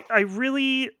 I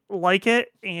really like it,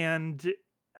 and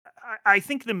I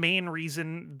think the main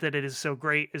reason that it is so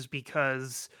great is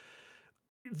because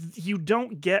you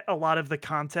don't get a lot of the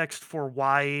context for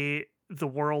why the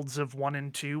worlds of 1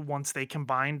 and 2, once they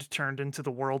combined, turned into the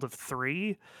world of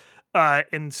 3.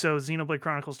 And so Xenoblade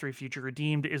Chronicles 3 Future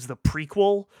Redeemed is the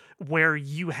prequel, where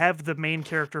you have the main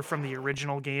character from the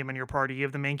original game in your party, you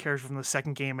have the main character from the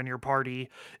second game in your party,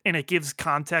 and it gives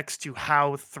context to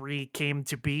how 3 came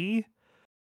to be.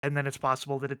 And then it's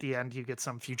possible that at the end you get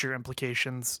some future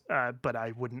implications, but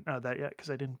I wouldn't know that yet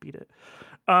because I didn't beat it.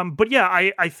 But yeah,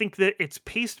 I think that it's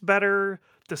paced better.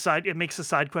 It makes the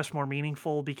side quest more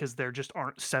meaningful because there just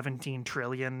aren't 17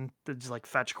 trillion. There's like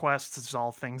fetch quests. It's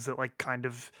all things that like kind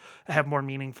of have more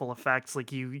meaningful effects.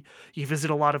 Like you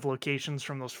visit a lot of locations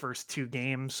from those first 2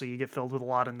 games, so you get filled with a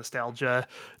lot of nostalgia.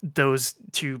 Those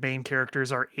 2 main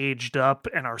characters are aged up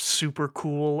and are super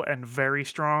cool and very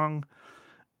strong.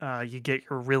 You get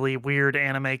your really weird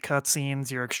anime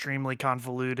cutscenes, your extremely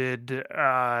convoluted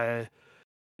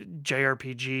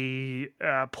JRPG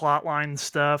plotline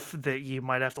stuff that you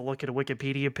might have to look at a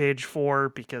Wikipedia page for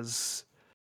because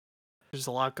there's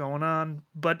a lot going on.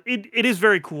 But it is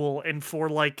very cool, and for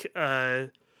like a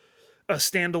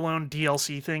standalone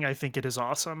DLC thing, I think it is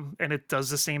awesome. And it does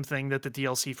the same thing that the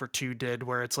DLC for 2 did,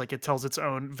 where it's like it tells its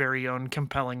own very own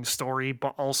compelling story,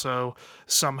 but also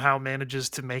somehow manages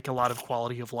to make a lot of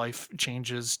quality of life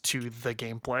changes to the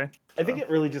gameplay. I think it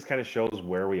really just kind of shows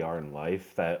where we are in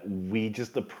life, that we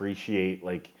just appreciate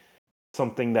like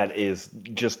something that is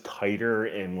just tighter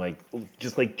and like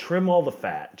just like trim all the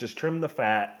fat, just trim the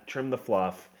fat, trim the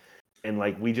fluff, and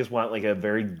like we just want like a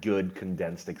very good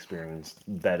condensed experience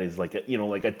that is like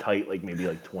like a tight like maybe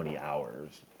like 20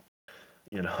 hours,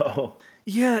 you know.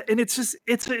 Yeah, and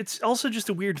it's also just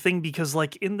a weird thing because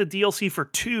like in the DLC for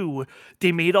 2,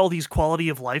 they made all these quality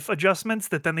of life adjustments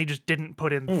that then they just didn't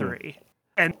put in 3.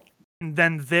 And And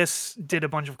then this did a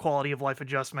bunch of quality of life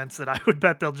adjustments that I would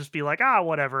bet they'll just be like,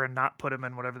 whatever, and not put them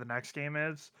in whatever the next game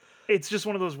is. It's just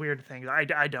one of those weird things.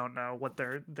 I don't know what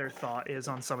their thought is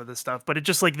on some of this stuff, but it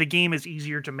just like the game is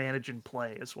easier to manage and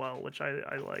play as well, which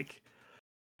I like.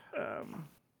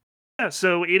 Yeah,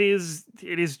 so it is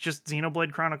just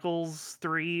Xenoblade Chronicles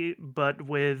 3, but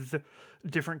with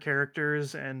different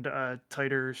characters and a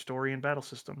tighter story and battle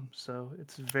system. So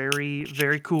it's very,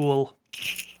 very cool.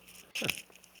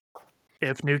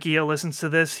 If Nukia listens to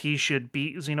this, he should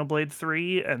beat Xenoblade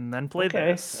 3 and then play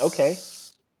this. Okay.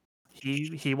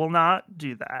 He will not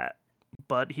do that,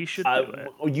 but he should do it.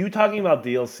 You talking about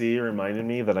DLC reminded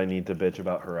me that I need to bitch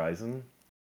about Horizon.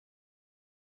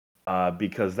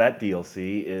 Because that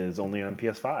DLC is only on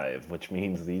PS5, which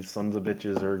means these sons of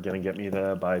bitches are gonna get me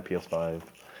to buy PS5.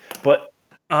 But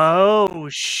oh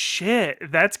shit,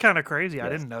 that's kind of crazy. Yes. I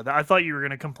didn't know that. I thought you were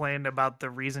gonna complain about the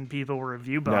reason people were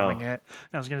review bombing it.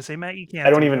 I was gonna say, Matt, you can't. I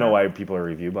don't even know why people are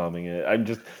review bombing it. I'm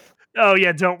just. Oh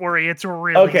yeah, don't worry, it's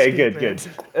really Okay, stupid.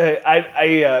 good.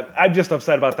 I'm just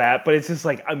upset about that, but it's just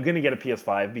like I'm gonna get a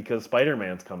PS5 because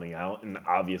Spider-Man's coming out, and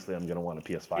obviously I'm gonna want a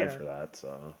PS5 for that.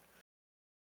 So.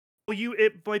 Well,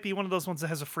 it might be one of those ones that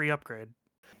has a free upgrade.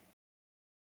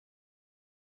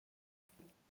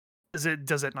 Does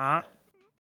it not?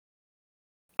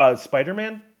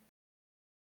 Spider-Man?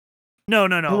 No.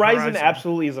 Horizon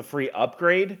absolutely is a free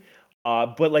upgrade,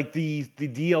 but like the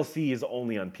DLC is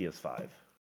only on PS5.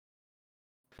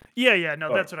 Yeah,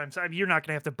 no, that's what I'm saying. You're not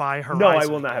gonna have to buy Horizon. No, I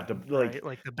will not have to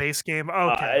like the base game.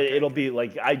 Okay, it'll be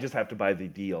like I just have to buy the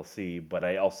DLC, but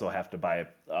I also have to buy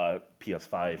a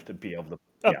PS5 to be able to.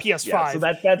 A PS5. Yeah, so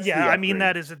that's I mean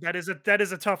that is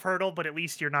a tough hurdle, but at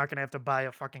least you're not gonna have to buy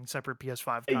a fucking separate PS5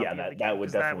 copy. Yeah, that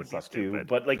would definitely suck too.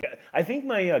 But like, I think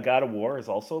my God of War is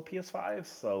also a PS5,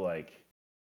 so like,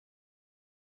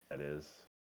 that is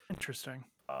interesting.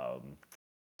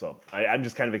 So I'm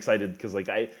just kind of excited because like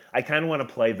I kind of want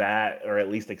to play that or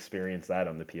at least experience that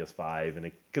on the PS5,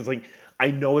 and because like I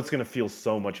know it's gonna feel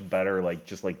so much better, like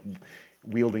just like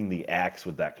wielding the axe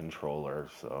with that controller.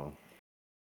 So.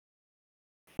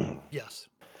 Yes.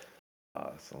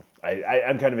 So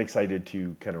I'm kind of excited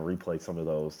to kind of replay some of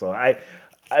those. So I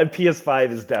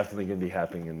PS5 is definitely going to be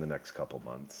happening in the next couple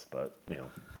months, but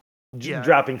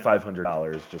dropping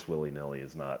 $500 just willy nilly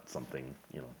is not something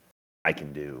I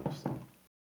can do. So.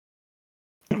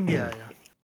 Yeah.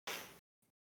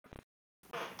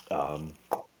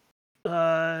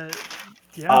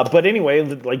 But anyway,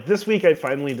 like this week, I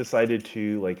finally decided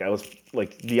to I was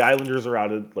like the Islanders are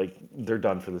out of they're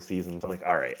done for the season. So I'm like,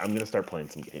 all right, I'm gonna start playing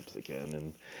some games again.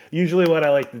 And usually, what I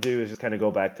like to do is just kind of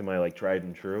go back to my tried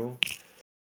and true.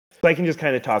 So I can just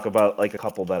kind of talk about a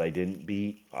couple that I didn't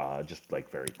beat, just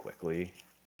very quickly.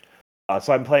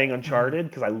 So I'm playing Uncharted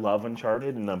because I love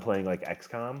Uncharted, and I'm playing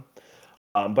XCOM.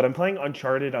 But I'm playing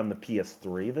Uncharted on the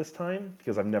PS3 this time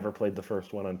because I've never played the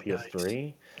first one on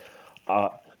PS3.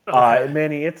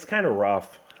 Manny, it's kind of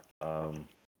rough.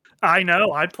 I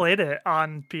know. I played it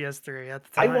on PS3 at the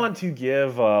time. I want to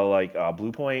give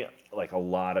Bluepoint a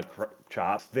lot of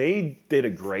chops. They did a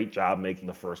great job making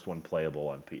the first one playable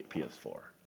on PS4.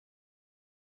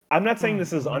 I'm not saying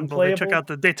this is unplayable.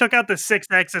 They took out the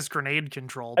 6-axis grenade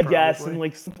control. I guess, and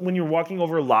when you're walking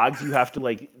over logs, you have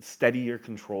to steady your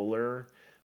controller,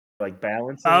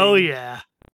 balancing. Oh yeah.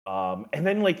 And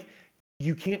then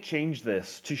you can't change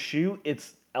this to shoot.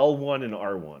 It's L1 and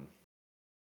R1,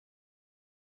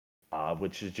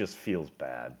 which just feels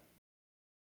bad.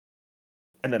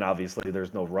 And then obviously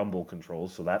there's no rumble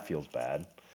controls, so that feels bad.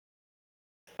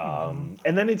 And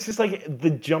then it's just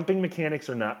the jumping mechanics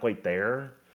are not quite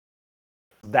there.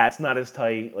 That's not as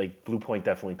tight. Bluepoint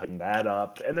definitely tightened that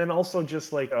up. And then also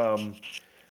just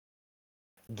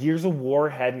Gears of War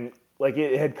hadn't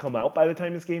it had come out by the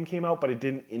time this game came out, but it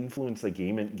didn't influence the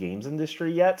games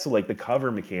industry yet. So the cover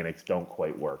mechanics don't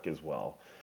quite work as well.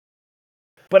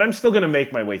 But I'm still gonna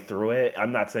make my way through it.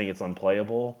 I'm not saying it's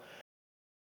unplayable.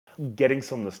 Getting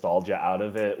some nostalgia out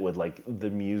of it with the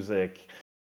music,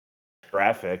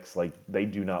 graphics, they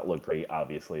do not look great,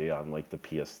 obviously, on the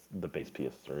base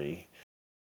PS3.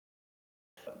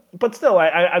 But still,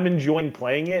 I'm enjoying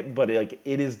playing it, but it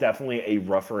is definitely a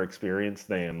rougher experience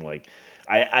than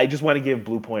I just want to give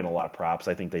Bluepoint a lot of props.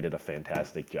 I think they did a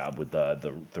fantastic job with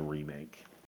the remake.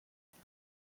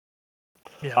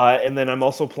 Yeah. And then I'm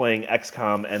also playing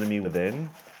XCOM Enemy Within,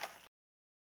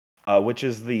 which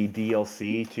is the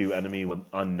DLC to Enemy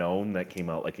Unknown that came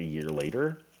out a year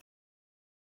later.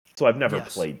 So I've never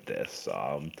played this.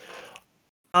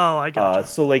 I got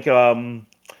so a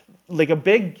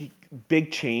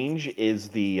big change is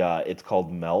the it's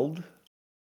called Meld.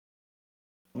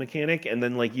 mechanic, and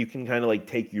then like you can kind of like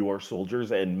take your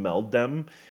soldiers and meld them.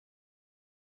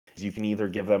 You can either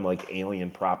give them like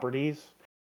alien properties.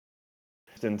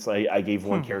 Since I gave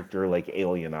one character like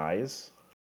alien eyes.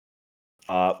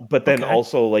 But then Okay.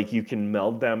 also like you can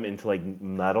meld them into like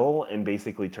metal and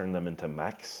basically turn them into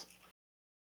mechs.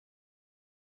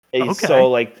 So Okay.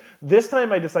 like this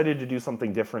time I decided to do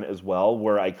something different as well,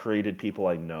 where I created people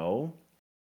I know.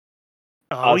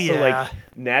 Oh So like yeah.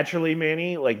 naturally,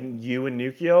 Manny, like you and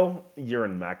Nukio, you're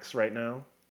in mechs right now.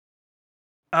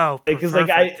 Oh, Because like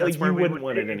perfect. I That's like where you we wouldn't would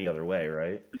want it be. any other way,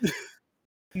 right?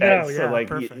 No, So yeah, like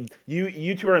perfect.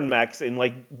 you two are in mechs, and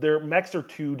like their mechs are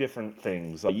two different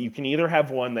things. Like, you can either have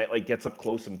one that like gets up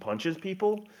close and punches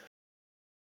people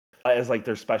as like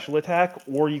their special attack,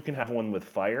 or you can have one with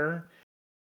fire.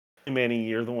 Manny,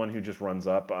 you're the one who just runs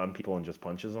up on people and just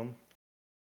punches them.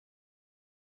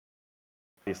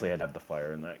 Obviously, I'd have the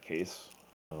fire in that case.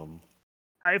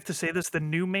 I have to say this: the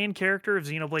new main character of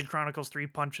Xenoblade Chronicles 3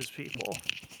 punches people,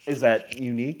 Is that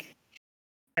unique?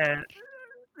 and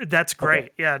that's Okay.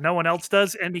 great. Yeah, no one else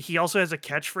does, and he also has a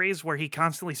catchphrase where he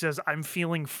constantly says, "I'm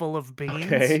feeling full of beans,"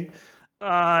 Okay.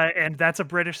 and that's a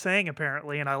British saying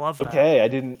apparently, and I love that. Okay. I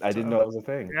didn't know So that was a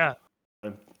thing. yeah,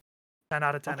 Um, 10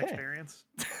 out of 10 Okay. experience.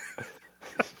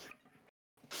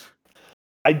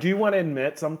 I do want to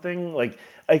admit something. Like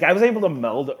I was able to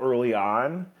meld early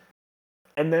on,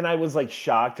 and then I was like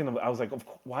shocked, and I was like,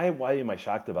 why am I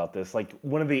shocked about this? Like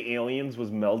one of the aliens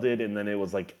was melded, and then it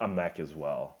was like a mech as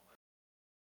well.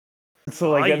 So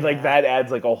Oh like yeah. that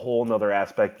adds like a whole nother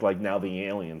aspect. Like now the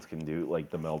aliens can do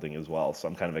like the melding as well. So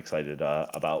I'm kind of excited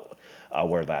about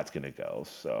where that's gonna go.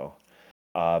 So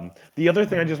the other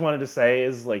thing I just wanted to say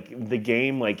is like the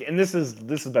game, like, and this has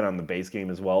been on the base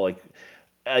game as well. Like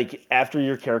after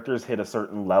your characters hit a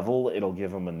certain level, it'll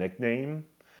give them a nickname.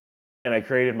 And I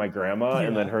created my grandma,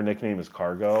 and then Yeah. her nickname is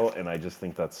Cargo, and I just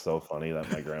think that's so funny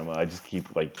that my grandma, I just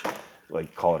keep like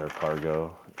calling her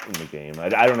Cargo in the game. I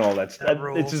don't know, That it's just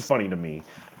rules. funny to me.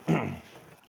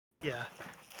 Yeah.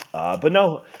 But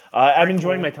no, I'm Very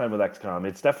enjoying my cool. time with XCOM.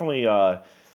 It's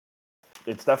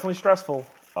definitely stressful,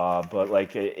 but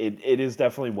like it is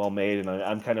definitely well made, and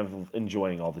I'm kind of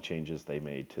enjoying all the changes they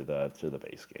made to the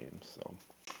base game. So.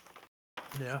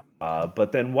 Yeah.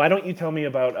 But then why don't you tell me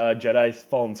about Jedi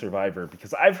Fallen Survivor?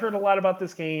 Because I've heard a lot about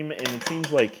this game, and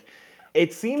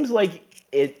it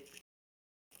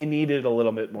needed a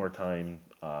little bit more time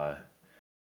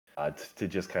to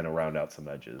just kind of round out some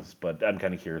edges. But I'm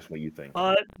kind of curious what you think.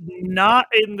 Not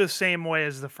in the same way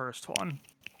as the first one.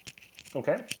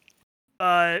 Okay.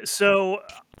 So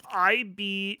I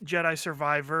beat Jedi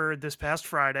Survivor this past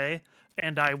Friday,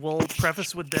 and I will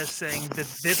preface with this saying that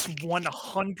this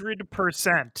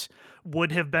 100%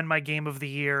 would have been my game of the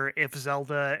year if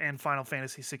Zelda and Final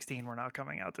Fantasy 16 were not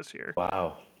coming out this year.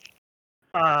 Wow.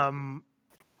 Um,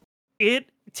 it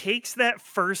takes that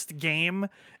first game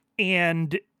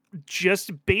and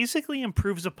just basically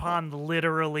improves upon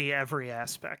literally every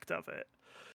aspect of it.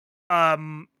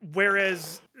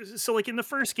 Whereas, so like in the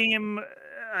first game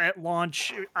at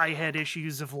launch, I had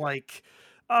issues of like,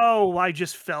 oh, I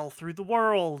just fell through the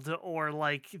world, or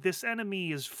like this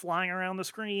enemy is flying around the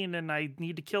screen and I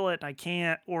need to kill it and I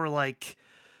can't, or like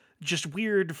just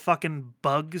weird fucking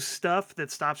bug stuff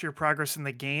that stops your progress in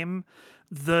the game.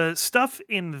 The stuff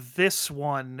in this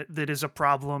one that is a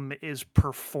problem is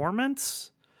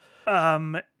performance.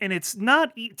 And it's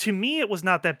not to me it was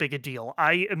not that big a deal.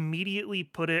 I immediately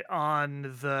put it on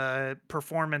the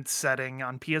performance setting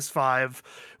on PS5,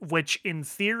 which in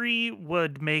theory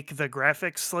would make the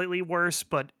graphics slightly worse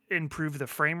but improve the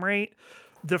frame rate.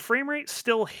 The frame rate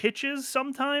still hitches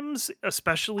sometimes,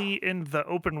 especially in the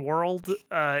open world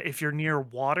if you're near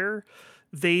water.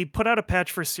 They put out a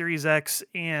patch for Series X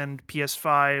and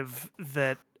PS5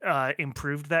 that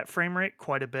improved that frame rate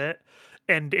quite a bit,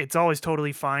 and it's always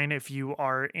totally fine if you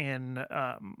are in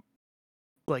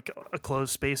like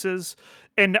closed spaces.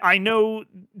 And I know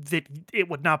that it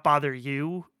would not bother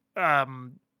you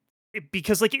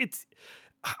because like it's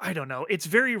I don't know, it's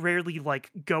very rarely like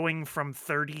going from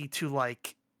 30 to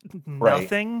like Right.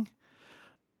 nothing.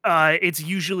 It's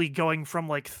usually going from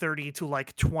like 30 to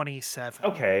like 27.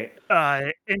 Okay.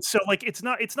 And so like it's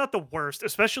not the worst,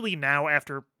 especially now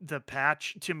after the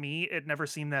patch. To me, it never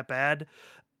seemed that bad.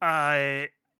 Uh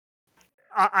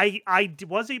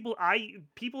was able. I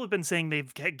People have been saying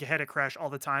they've had a crash all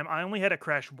the time. I only had a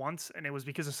crash once, and it was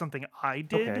because of something I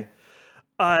did.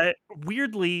 Okay.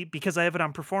 Weirdly, because I have it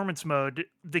on performance mode,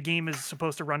 the game is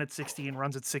supposed to run at 60 and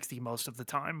runs at 60 most of the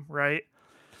time, right?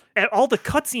 And all the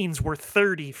cutscenes were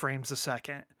 30 frames a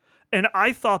second, and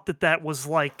I thought that that was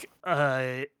like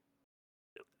a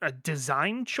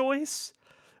design choice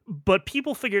But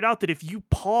people figured out that if you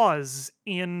pause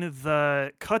in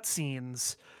the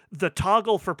cutscenes, the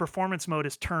toggle for performance mode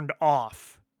is turned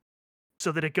off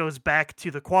so that it goes back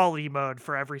to the quality mode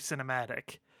for every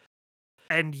cinematic.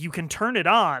 And you can turn it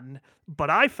on, but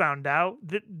I found out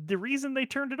that the reason they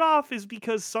turned it off is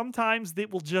because sometimes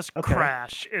it will just Okay.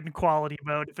 crash in quality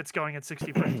mode if it's going at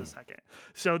 60 frames a second.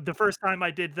 So the first time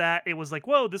I did that, it was like,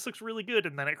 whoa, this looks really good,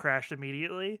 and then it crashed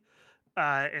immediately.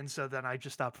 And so then I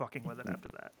just stopped fucking with it after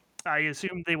that. I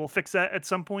assume they will fix that at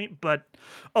some point, but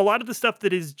a lot of the stuff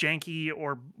that is janky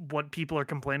or what people are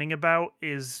complaining about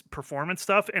is performance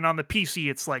stuff, and on the PC,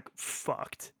 it's like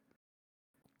fucked.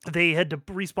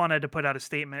 Respawn had to put out a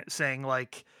statement saying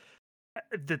like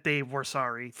that they were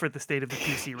sorry for the state of the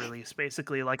PC release.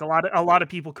 Basically, like a lot of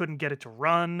people couldn't get it to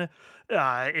run.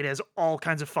 It has all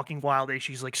kinds of fucking wild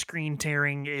issues. Like screen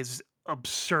tearing is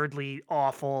absurdly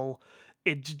awful.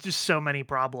 It's just so many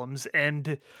problems,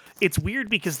 and it's weird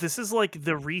because this is like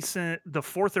the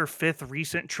fourth or fifth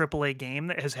recent AAA game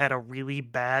that has had a really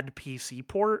bad PC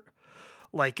port.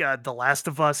 Like The Last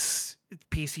of Us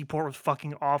PC port was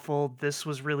fucking awful. This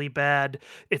was really bad.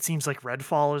 It seems like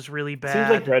Redfall is really Seems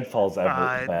like bad. Redfall's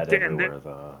bad And everywhere,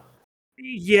 though.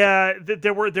 yeah,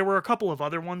 there were a couple of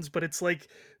other ones, but it's like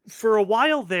for a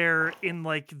while there in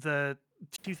like the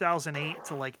 2008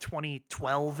 to like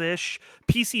 2012 ish,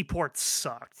 PC ports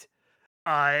sucked.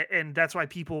 And that's why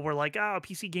people were like, "Oh,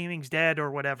 PC gaming's dead"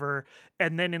 or whatever.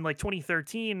 And then in like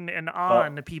 2013 and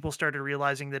on, Well, people started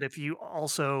realizing that if you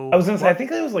I also was gonna say, I what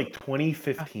think it was like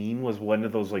 2015 was one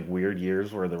of those like weird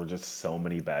years where there were just so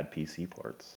many bad PC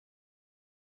ports.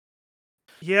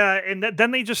 yeah, and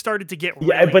then they just started to get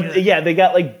Yeah, really but good. yeah, they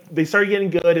got like they started getting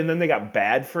good, and then they got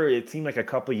bad for it seemed like a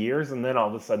couple of years, and then all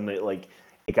of a sudden it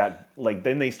got like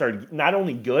then they started not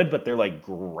only good, but they're like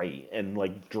great and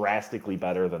like drastically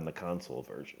better than the console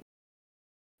version.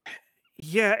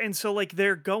 Yeah, and so like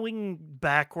they're going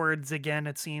backwards again,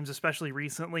 it seems, especially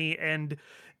recently. And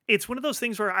it's one of those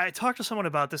things where I talked to someone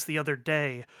about this the other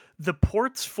day. The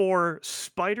ports for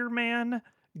Spider-Man,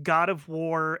 God of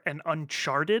War, and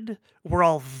Uncharted were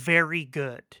all very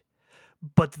good.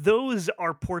 But those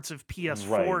are ports of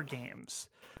PS4 Right. games.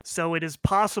 So it is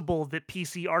possible that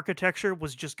PC architecture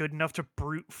was just good enough to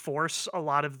brute force a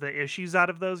lot of the issues out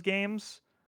of those games.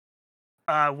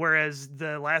 Whereas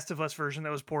the Last of Us version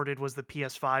that was ported was the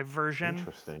PS5 version.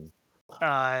 Interesting.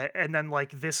 And then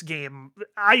like this game,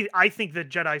 I think that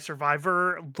Jedi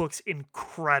Survivor looks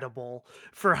incredible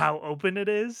for how open it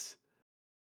is.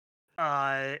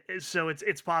 So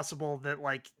it's possible that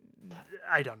like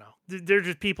I don't know. They're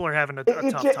just people are having a tough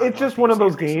time It's on just one of PC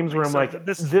those games recently. where I'm So like,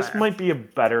 this is this fair. might be a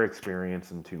better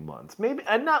experience in 2 months. Maybe,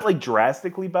 and not like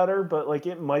drastically better, but like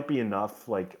it might be enough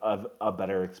like of a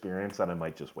better experience that I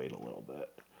might just wait a little bit.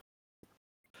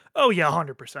 Oh yeah,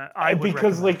 100%. I would Because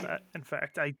recommend like that. In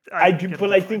fact, I I do, think it'll but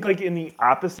be I think fine. like in the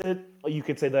opposite, you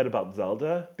could say that about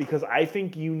Zelda because I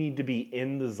think you need to be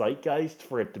in the zeitgeist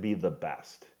for it to be the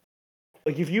best.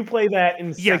 Like if you play that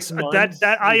in six Yes, that months,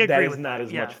 that I that agree is with not that.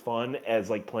 as much Yeah. fun as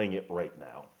like playing it right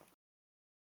now.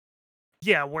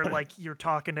 Yeah, where like you're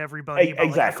talking to everybody about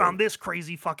like I Exactly. found this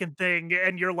crazy fucking thing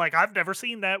and you're like I've never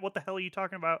seen that. What the hell are you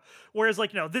talking about? Whereas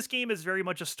like no, this game is very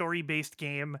much a story-based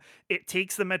game. It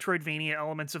takes the Metroidvania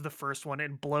elements of the first one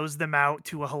and blows them out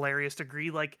to a hilarious degree.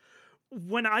 Like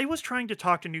when I was trying to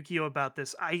talk to Nukio about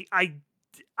this, I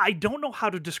don't know how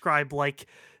to describe like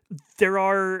there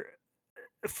are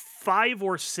 5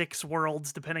 or 6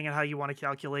 worlds, depending on how you want to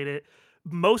calculate it.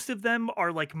 Most of them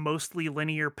are like mostly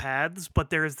linear paths, but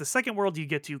there is the second world you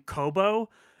get to, Kobo.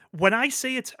 When I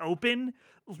say it's open,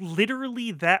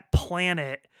 literally that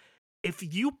planet, if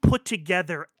you put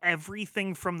together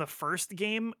everything from the first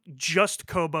game, just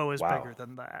Kobo is Wow. bigger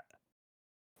than that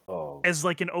Oh, as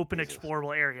like an open Jesus.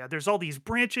 explorable area. There's all these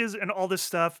branches and all this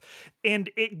stuff, and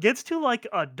it gets to like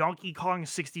a Donkey Kong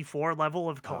 64 level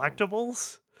of Oh.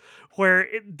 collectibles where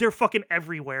they're fucking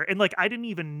everywhere. And like I didn't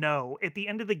even know at the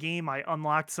end of the game I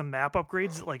unlocked some map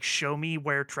upgrades that like show me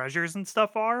where treasures and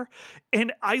stuff are.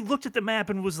 And I looked at the map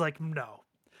and was like, no.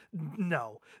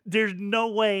 No, there's no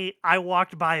way I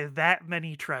walked by that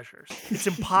many treasures. It's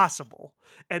impossible.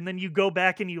 And then you go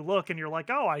back and you look and you're like,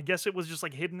 oh, I guess it was just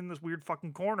like hidden in this weird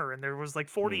fucking corner and there was like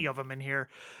Hmm. 40 of them in here.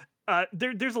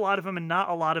 There's a lot of them and not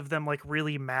a lot of them like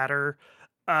really matter.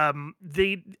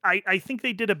 I think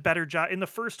they did a better job in the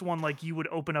first one. Like you would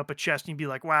open up a chest and you'd be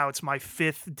like, wow, it's my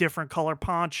 5th different color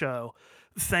poncho.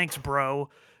 Thanks, bro.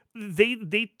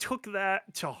 They took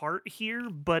that to heart here,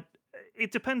 but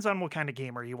it depends on what kind of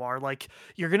gamer you are. Like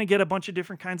you're gonna get a bunch of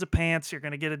different kinds of pants. You're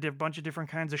gonna get a bunch of different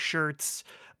kinds of shirts,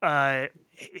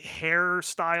 hair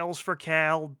styles for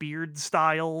Cal, beard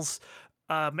styles.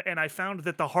 And I found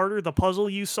that the harder the puzzle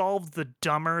you solved, the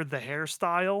dumber the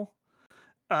hairstyle.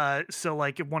 So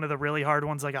like one of the really hard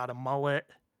ones, I got a mullet.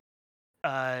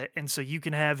 And so you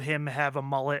can have him have a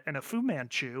mullet and a Fu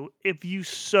Manchu if you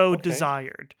so Okay.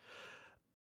 desired.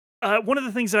 One of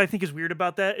the things that I think is weird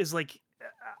about that is like,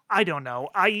 I don't know.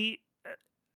 I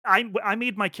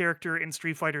made my character in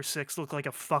Street Fighter 6 look like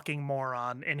a fucking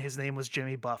moron, and his name was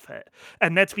Jimmy Buffett.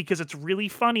 And that's because it's really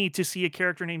funny to see a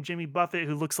character named Jimmy Buffett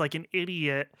who looks like an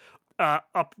idiot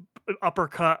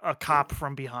uppercut a cop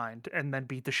from behind and then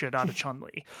beat the shit out of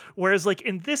Chun-Li. Whereas like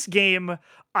in this game,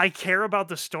 I care about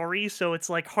the story, so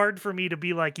it's like hard for me to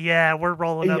be like, yeah, we're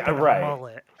rolling up Yeah, in a right.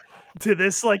 mullet to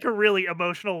this like a really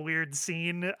emotional weird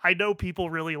scene. I know people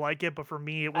really like it, but for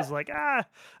me it was like, I'm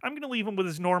gonna leave him with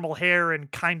his normal hair and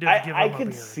kind of give I him a could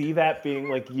beard. see that being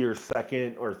like your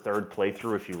second or third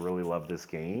playthrough if you really love this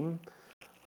game.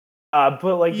 But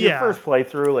like your Yeah. first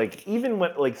playthrough, like even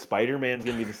when like Spider-Man's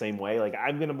gonna be the same way. Like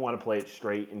I'm gonna want to play it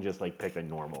straight and just like pick a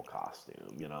normal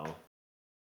costume, you know?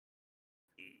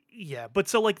 Yeah, but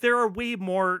so like there are way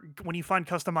more when you find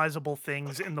customizable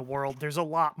things in the world, there's a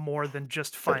lot more than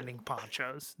just Sure. finding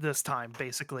ponchos this time,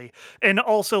 basically. And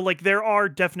also like there are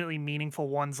definitely meaningful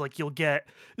ones, like you'll get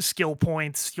skill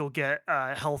points, you'll get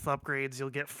health upgrades, you'll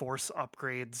get force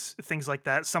upgrades, things like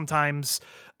that. Sometimes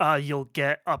you'll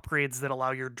get upgrades that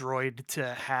allow your droid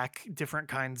to hack different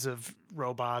kinds of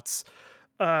robots.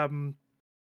 Um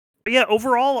but yeah,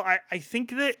 overall, I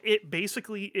think that it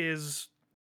basically is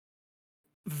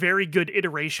very good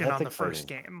iteration That's on the first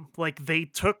exciting. game. Like they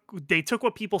took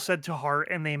what people said to heart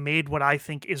and they made what I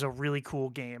think is a really cool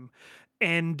game.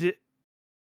 And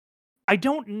I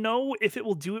don't know if it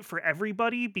will do it for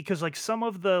everybody because like some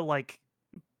of the like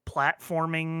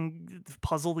platforming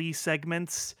puzzly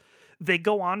segments they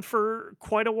go on for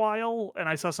quite a while, and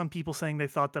I saw some people saying they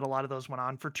thought that a lot of those went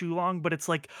on for too long, but it's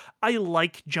like I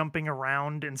like jumping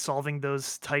around and solving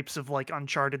those types of like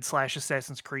Uncharted slash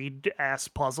Assassin's Creed ass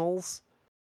puzzles.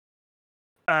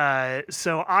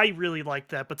 So I really liked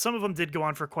that, but some of them did go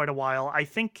on for quite a while. I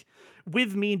think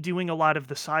with me doing a lot of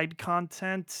the side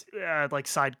content, like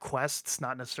side quests,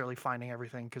 not necessarily finding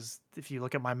everything, because if you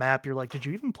look at my map, you're like, did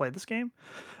you even play this game?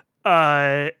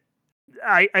 Uh,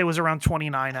 I was around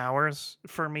 29 hours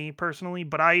for me personally,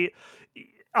 but I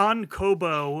on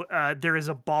Kobo, there is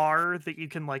a bar that you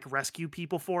can like rescue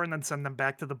people for and then send them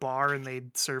back to the bar and they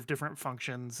serve different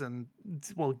functions and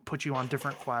will put you on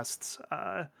different quests.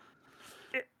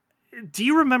 Do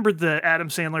you remember the Adam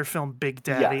Sandler film Big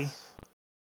Daddy? Yes.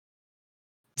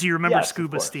 Do you remember Yes, of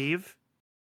Scuba course. Steve?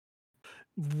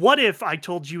 What if I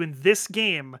told you in this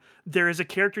game there is a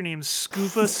character named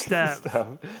Scuba Scuba Stev, stuff.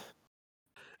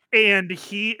 and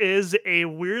he is a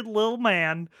weird little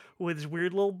man with his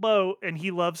weird little boat, and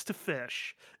he loves to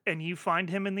fish. And you find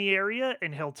him in the area,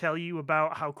 and he'll tell you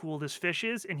about how cool this fish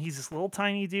is. And he's this little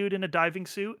tiny dude in a diving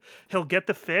suit. He'll get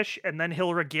the fish, and then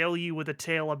he'll regale you with a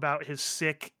tale about his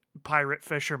sick pirate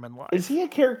fisherman Is life. he a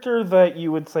character that you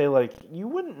would say like you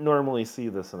wouldn't normally see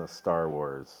this in a Star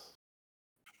Wars?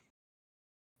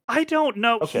 I don't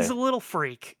know. He's Okay. a little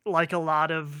freak, like a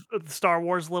lot of the Star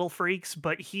Wars little freaks,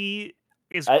 but he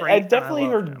is I great, and I definitely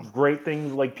love heard him. great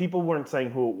things. Like people weren't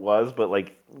saying who it was, but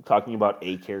like talking about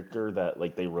a character that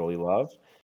like they really love.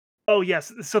 Oh,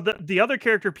 yes. So the other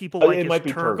character people like It is might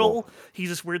be Turgle. Turgle. He's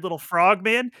this weird little frog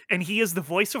man, and he is the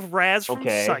voice of Raz from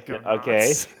Okay.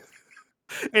 Okay. Psychonauts.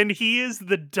 And he is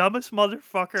the dumbest So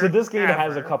motherfucker this game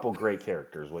has a ever. couple great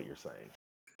characters. What you're saying?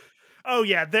 Oh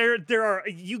yeah, there are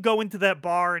you go into that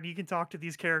bar and you can talk to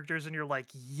these characters and you're like,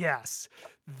 "Yes,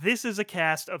 this is a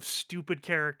cast of stupid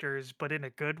characters, but in a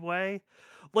good way."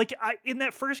 Like I in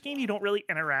that first game you don't really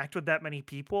interact with that many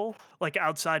people, like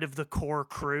outside of the core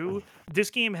crew. This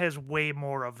game has way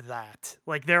more of that.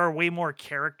 Like there are way more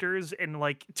characters and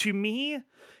like to me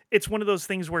it's one of those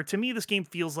things where to me this game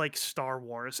feels like Star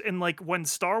Wars. And like when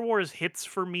Star Wars hits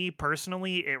for me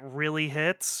personally, it really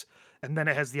hits and then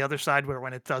it has the other side where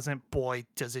when it doesn't, boy,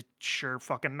 does it sure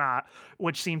fucking not,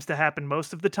 which seems to happen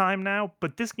most of the time now.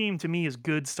 But this game to me is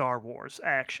good Star Wars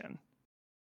action.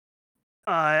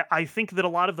 I think that a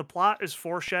lot of the plot is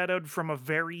foreshadowed from a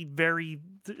very, very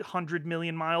 100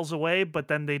 million miles away, but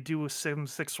then they do some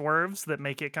six swerves that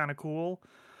make it kind of cool.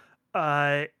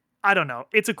 Uh, I don't know.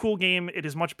 It's a cool game. It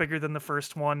is much bigger than the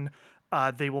first one.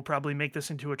 They will probably make this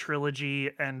into a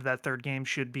trilogy, and that third game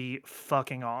should be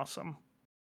fucking awesome.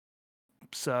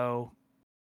 So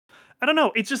I don't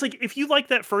know. It's just like if you like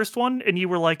that first one and you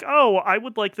were like, "Oh, I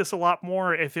would like this a lot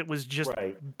more if it was just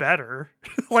Right. better."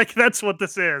 Like that's what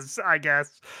this is, I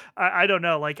guess. I don't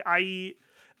know.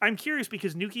 I'm curious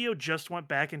because Nukio just went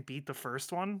back and beat the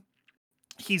first one.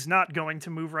 he's not going to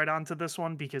move right onto this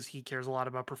one because he cares a lot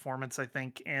about performance, I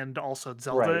think, and also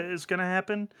Zelda Right. is going to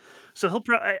happen. So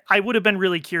I would have been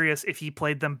really curious if he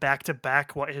played them back to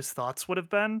back, what his thoughts would have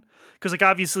been, because like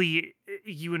obviously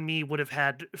you and me would have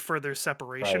had further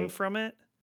separation Right. from it.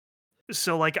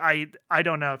 So like I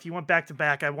don't know if you went back to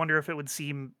back, I wonder if it would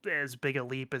seem as big a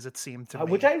leap as it seemed to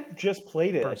Which me I just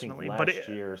played it, I think, personally. But last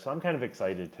year, so I'm kind of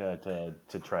excited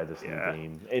to try this new yeah,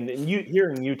 game. And you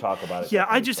hearing you talk about it yeah,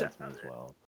 definitely excites me as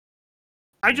well.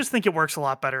 I just think it works a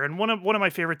lot better. And one of my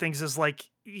favorite things is like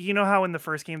you know how in the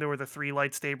first game there were the three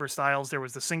lightsaber styles. There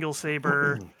was the single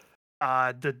saber,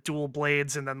 the dual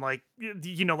blades, and then like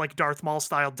like Darth Maul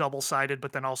style double sided.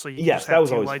 But then also you could Yes, just that have was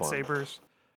two always fun. lightsabers.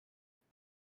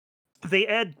 They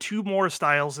add two more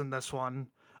styles in this one.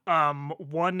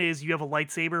 One is you have a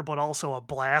lightsaber, but also a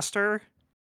blaster,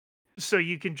 so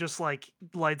you can just like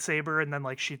lightsaber and then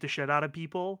like shoot the shit out of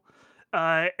people.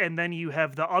 And then you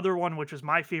have the other one, which is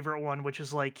my favorite one, which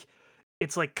is like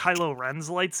it's like Kylo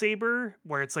Ren's lightsaber,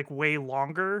 where it's like way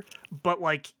longer, but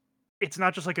like it's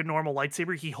not just like a normal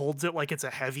lightsaber. He holds it like it's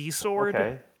a heavy sword.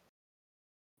 Okay.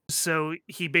 So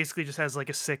he basically just has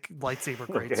like a sick lightsaber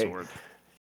Okay. greatsword.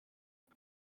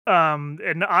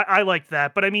 And I like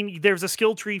that, but I mean, there's a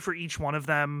skill tree for each one of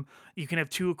them. You can have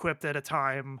two equipped at a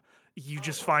time. You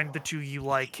just find the two you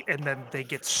like, and then they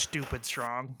get stupid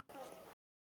strong.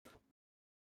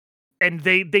 And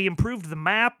they improved the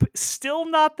map. Still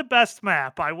not the best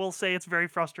map. I will say it's very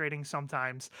frustrating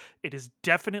sometimes. It is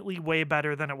definitely way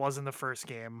better than it was in the first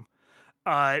game.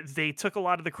 They took a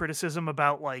lot of the criticism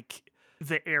about like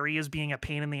the areas being a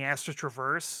pain in the ass to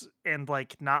traverse and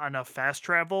like not enough fast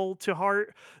travel to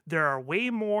heart. There are way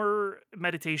more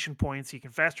meditation points. You can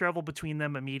fast travel between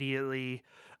them immediately.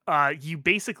 You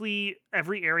basically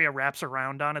every area wraps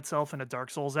around on itself in a Dark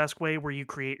Souls-esque way where you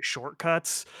create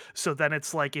shortcuts. So then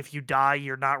it's like if you die,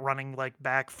 you're not running like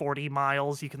back 40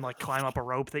 miles. You can like climb up a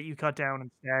rope that you cut down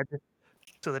instead,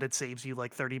 so that it saves you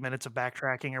like 30 minutes of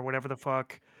backtracking or whatever the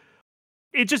fuck.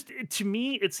 To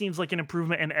me it seems like an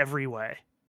improvement in every way.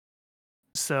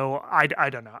 So I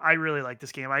don't know. I really like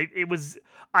this game. I was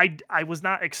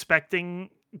not expecting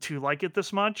to like it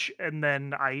this much, and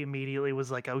then I immediately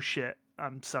was like, "Oh shit,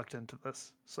 I'm sucked into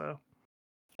this." So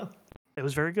it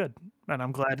was very good, and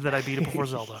I'm glad that I beat it before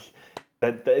Zelda.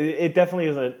 It definitely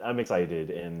is. I'm excited,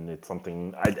 and it's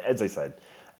something. As I said,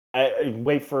 I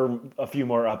wait for a few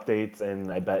more updates,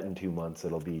 and I bet in 2 months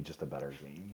it'll be just a better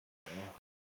game.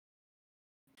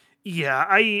 Yeah,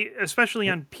 I especially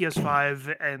on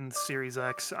PS5 and Series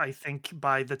X, I think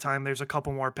by the time there's a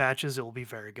couple more patches, it will be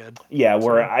very good. Yeah,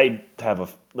 where So I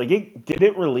have did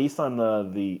it release on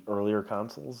the earlier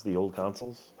consoles, the old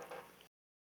consoles?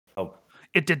 Oh,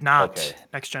 it did not okay,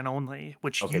 next gen only,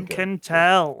 which okay, you good, can good.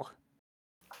 tell.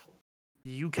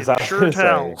 You Because can I was sure gonna say,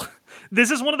 tell.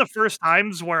 This is one of the first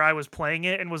times where I was playing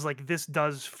it and was like, this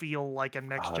does feel like a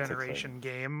next oh, that's exciting. generation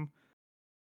game.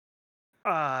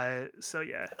 So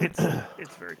yeah,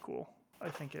 it's very cool. I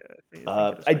think it is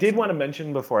I did want to excellent.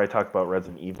 mention before I talk about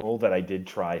Resident Evil that I did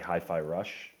try Hi-Fi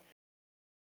Rush.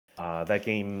 That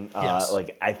game, Yes.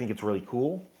 I think it's really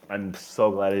cool. I'm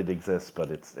so glad it exists, but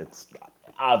it's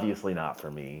obviously not for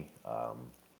me.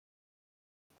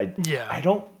 I Yeah. I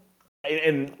don't,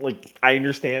 and like I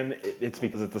understand it's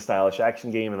because it's a stylish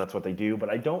action game and that's what they do, but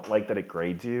I don't like that it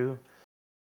grades you.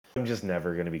 I'm just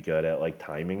never gonna be good at like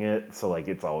timing it, so like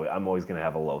I'm always gonna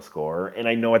have a low score, and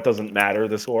I know it doesn't matter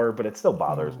the score, but it still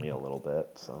bothers me a Mm, little bit.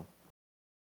 So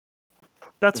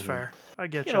that's mhm. fair. I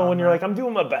get You you know, when on you're like that. I'm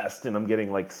doing my best and I'm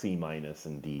getting like C minus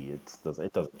and D, it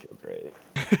doesn't feel great.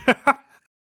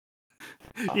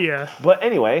 Yeah. But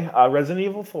anyway, Resident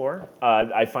Evil 4.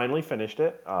 I finally finished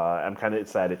it. I'm kind of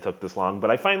sad it took this long,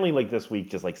 but I finally like this week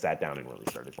just like sat down and really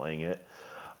started playing it.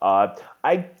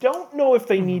 I don't know if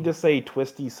they need Mhm. to say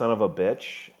 "twisty son of a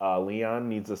bitch." Leon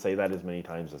needs to say that as many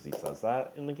times as he says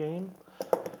that in the game.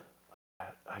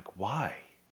 Like, why?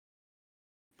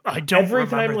 I don't Every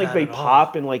time remember like that they at all.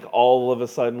 pop and like all of a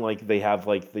sudden like they have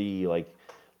the like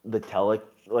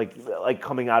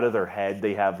coming out of their head,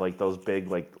 they have like those big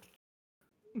like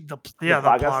the The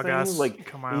Plagas thing. Plagas Like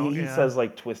come out, he yeah. says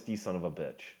like "twisty son of a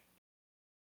bitch"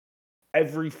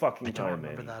 every I fucking don't time,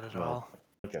 remember Manny. that at Well, all.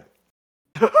 okay,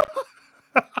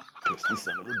 "twisty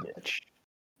son of a bitch."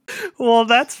 Well,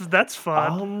 that's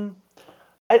fun. Um,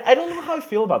 I don't know how I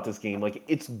feel about this game. Like,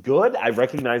 it's good. I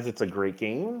recognize it's a great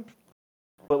game,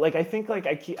 but like I think like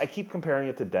I keep comparing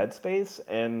it to Dead Space,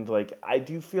 and like I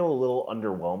do feel a little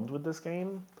underwhelmed with this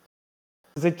game.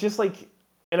 Is it just like,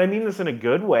 and I mean this in a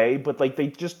good way, but like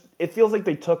it feels like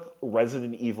they took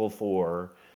Resident Evil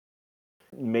 4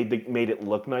 made it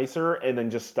look nicer, and then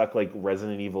just stuck like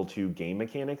Resident Evil 2 game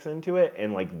mechanics into it,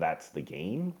 and like that's the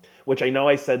game. Which I know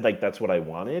I said like that's what I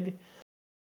wanted.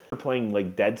 Playing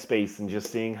like Dead Space and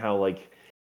just seeing how like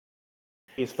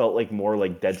it felt like more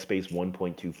like Dead Space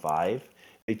 1.25.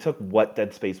 They took what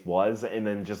Dead Space was and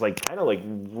then just like kind of like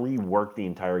reworked the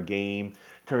entire game,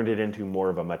 turned it into more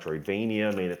of a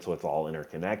Metroidvania, made it so it's all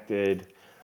interconnected.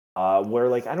 Where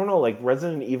like I don't know, like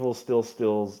Resident Evil still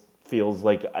feels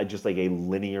like just like a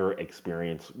linear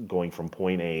experience going from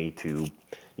point A to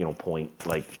point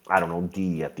like I don't know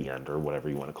D at the end or whatever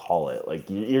you want to call it. Like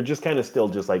you're just kind of still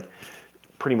just like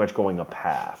pretty much going a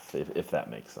path, if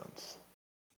that makes sense.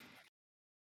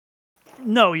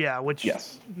 No, yeah, which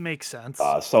Yes. makes sense.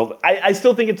 So I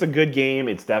still think it's a good game.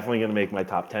 It's definitely going to make my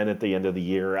top 10 at the end of the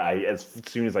year. As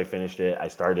soon as I finished it, I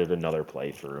started another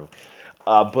playthrough.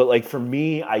 But like for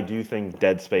me, I do think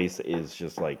Dead Space is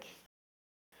just like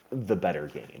the better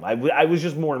game. I was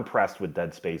just more impressed with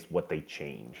Dead Space, what they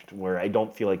changed, where I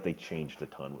don't feel like they changed a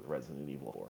ton with Resident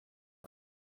Evil 4.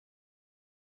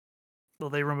 Well,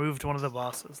 they removed one of the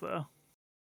bosses though.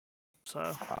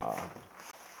 So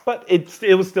but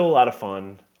it was still a lot of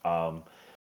fun. I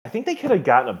think they could have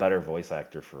gotten a better voice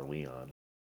actor for Leon.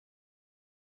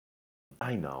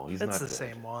 I know he's it's not the good.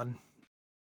 same one.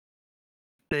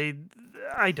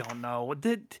 I don't know.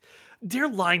 Their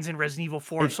lines in Resident Evil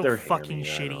 4 are so fucking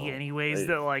shitty, anyways.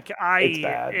 That like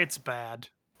it's bad,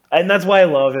 and that's why I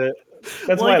love it.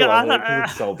 That's like, why I love it because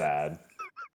it's so bad.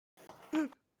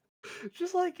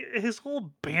 Just like his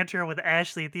whole banter with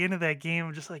Ashley at the end of that game,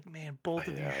 I'm just like, man, both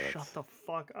of you shut the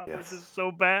fuck up. Yes. This is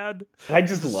so bad. I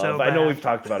just love. I know we've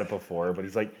talked about it before, but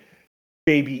he's like,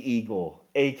 Baby Eagle,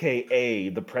 aka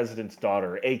the president's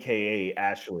daughter, aka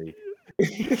Ashley.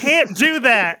 You can't do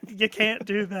that. You can't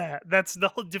do that. That's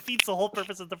defeats the whole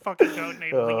purpose of the fucking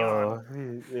codename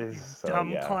Leon. You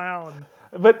dumb clown.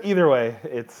 But either way,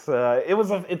 it's fun.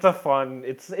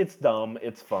 It's dumb.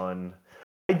 It's fun.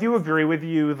 I do agree with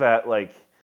you that like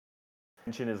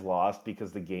tension is lost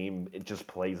because the game it just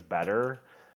plays better.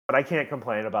 But I can't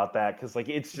complain about that because like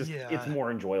it's just it's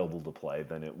more enjoyable to play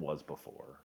than it was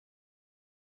before.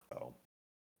 So.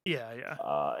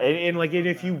 Yeah. And like,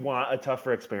 if you want a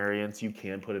tougher experience, you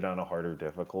can put it on a harder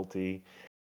difficulty.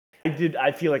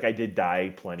 I feel like I did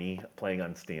die plenty playing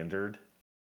on standard.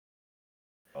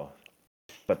 Oh,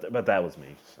 but that was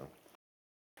me. So.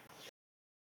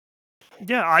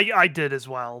 Yeah, I did as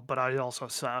well, but I also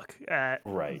suck at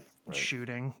right.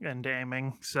 shooting and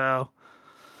aiming. So,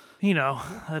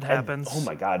 it happens. And, oh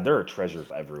my god, there are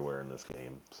treasures everywhere in this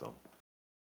game. So.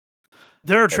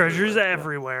 There are treasures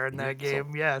everywhere in that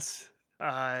game, yes.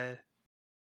 At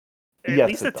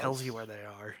least it tells you where they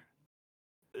are.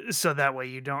 So that way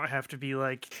you don't have to be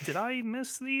like, did I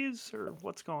miss these? Or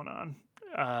what's going on?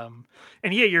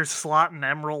 And yeah, you're slotting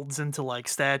emeralds into like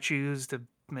statues to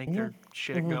make their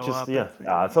shit go up.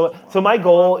 Yeah. So my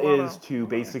goal is to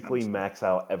basically max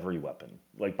out every weapon.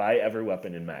 Like buy every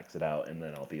weapon and max it out, and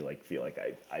then I'll be like feel like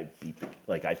I beat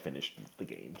I finished the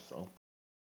game. So.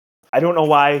 I don't know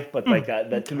why, but like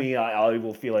that to me, I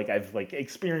will feel like I've like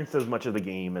experienced as much of the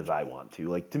game as I want to.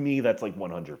 Like to me, that's like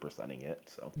 100%ing it.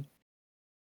 So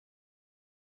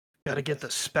gotta get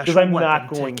the special weapon I'm not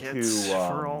going to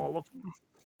for all of them.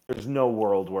 There's no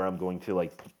world where I'm going to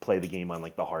like play the game on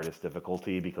like the hardest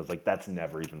difficulty because like that's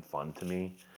never even fun to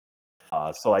me.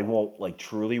 So I won't like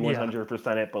truly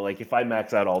 100% it, but like if I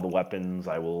max out all the weapons,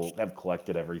 I will have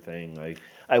collected everything.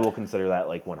 I will consider that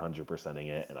like 100%ing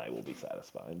it, and I will be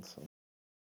satisfied. So.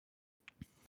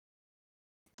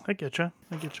 I getcha.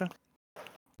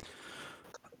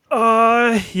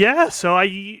 Yeah. So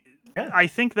I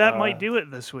think that might do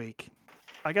it this week.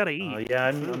 I gotta eat. Yeah,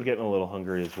 I'm getting a little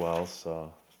hungry as well.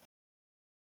 So.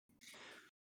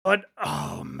 But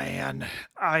oh man,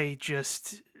 I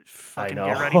just fucking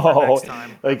get ready for next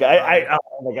time. Like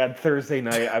oh my god, Thursday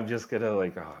night. I'm just gonna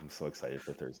like, I'm so excited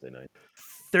for Thursday night.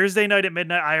 Thursday night at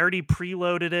midnight. I already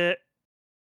preloaded it.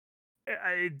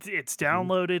 It's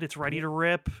downloaded. It's ready to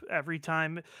rip every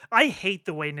time. I hate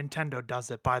the way Nintendo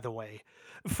does it. By the way,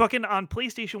 fucking on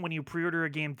PlayStation, when you pre-order a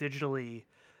game digitally,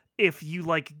 if you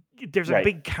like, there's a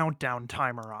big countdown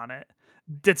timer on it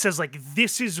that says like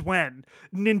this is when.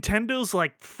 Nintendo's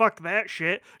like, fuck that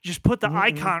shit, just put the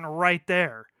icon right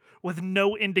there with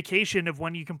no indication of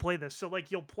when you can play this. So like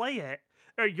you'll play it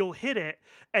or you'll hit it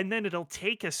and then it'll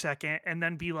take a second and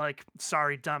then be like,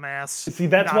 sorry dumbass. See,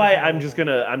 that's why I'm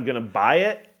gonna buy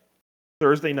it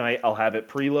Thursday night. I'll have it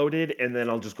preloaded and then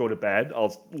I'll just go to bed.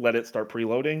 I'll let it start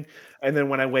preloading, and then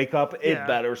when I wake up, it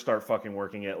better start fucking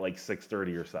working at like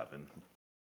 6:30 or 7.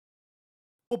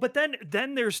 Well, but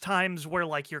then there's times where,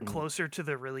 like, you're Mhm. closer to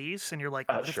the release and you're like,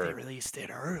 "What if they Sure. released it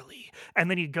early?" And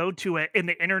then you go to it and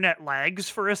the internet lags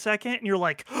for a second and you're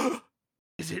like,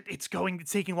 it's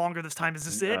taking longer this time. Is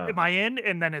this it? Uh, Am I in?"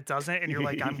 And then it doesn't, and you're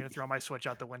like, "I'm gonna throw my Switch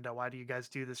out the window. Why do you guys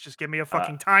do this? Just give me a uh,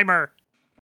 fucking timer."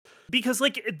 Because,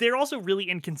 like, they're also really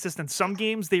inconsistent. Some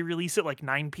games, they release at, like,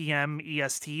 9 PM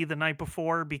EST the night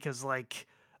before because, like,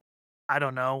 I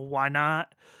don't know, why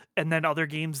not? And then other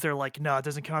games, they're like, "No, it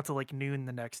doesn't come out till, like, noon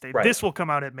the next day." right. This will come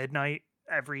out at midnight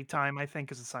every time, I think,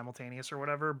 'cause it's simultaneous or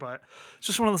whatever, but it's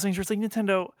just one of those things where it's like,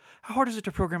 "Nintendo, how hard is it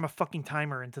to program a fucking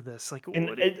timer into this? Like,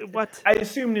 And what? I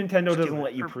assume Nintendo Just do doesn't it."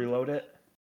 let you Or preload it.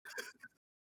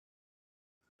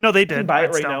 no, they I can did. buy it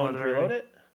It's right now and downloaded preload already.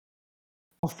 it.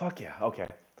 Oh fuck yeah. Okay.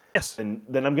 Yes. Then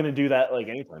I'm gonna do that like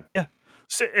anytime. Yeah.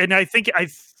 So and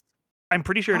I'm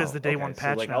pretty sure it is Oh, the day okay. one So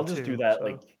patch like now I'll just do too, that so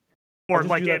I'll or, just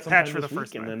like, do that it patched sometime for the this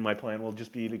first week, and time. then my plan will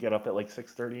just be to get up at like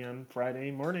 6:30 on Friday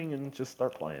morning and just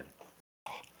start playing.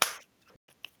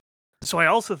 So I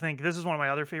also think this is one of my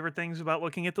other favorite things about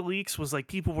looking at the leaks was like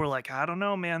people were like, I don't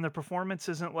know, man, the performance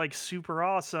isn't like super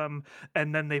awesome.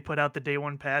 And then they put out the day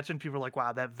one patch and people were like,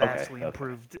 wow, that Okay. vastly Okay.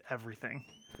 improved everything.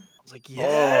 I was like,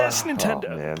 yes, Oh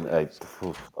Nintendo. man.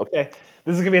 Okay.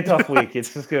 This is gonna be a tough week.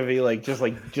 It's just gonna be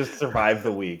just survive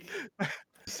the week.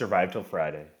 Survive till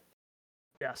Friday.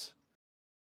 Yes.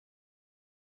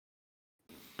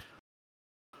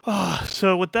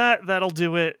 So with that, that'll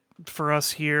do it for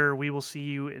us here. We will see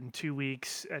you in 2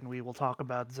 weeks and we will talk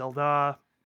about Zelda.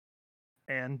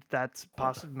 And that's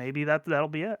possible. Maybe that'll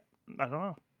be it. I don't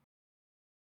know.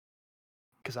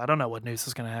 Because I don't know what news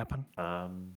is going to happen.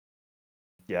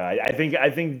 Yeah, I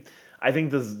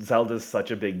think the Zelda's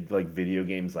such a big like video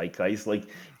game zeitgeist. Like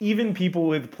even people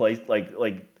with play like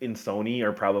in Sony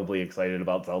are probably excited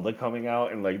about Zelda coming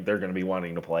out and like they're gonna be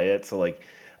wanting to play it. So like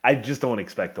I just don't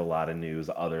expect a lot of news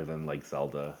other than like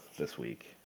Zelda this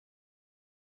week.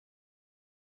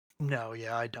 No,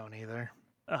 yeah, I don't either.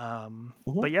 Mhm.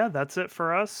 But yeah, that's it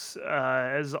for us.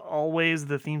 As always,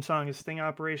 the theme song is Sting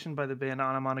Operation by the band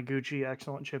Anamanaguchi.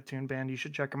 Excellent chiptune band. You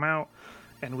should check them out.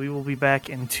 And we will be back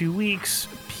in 2 weeks.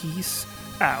 Peace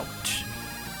out.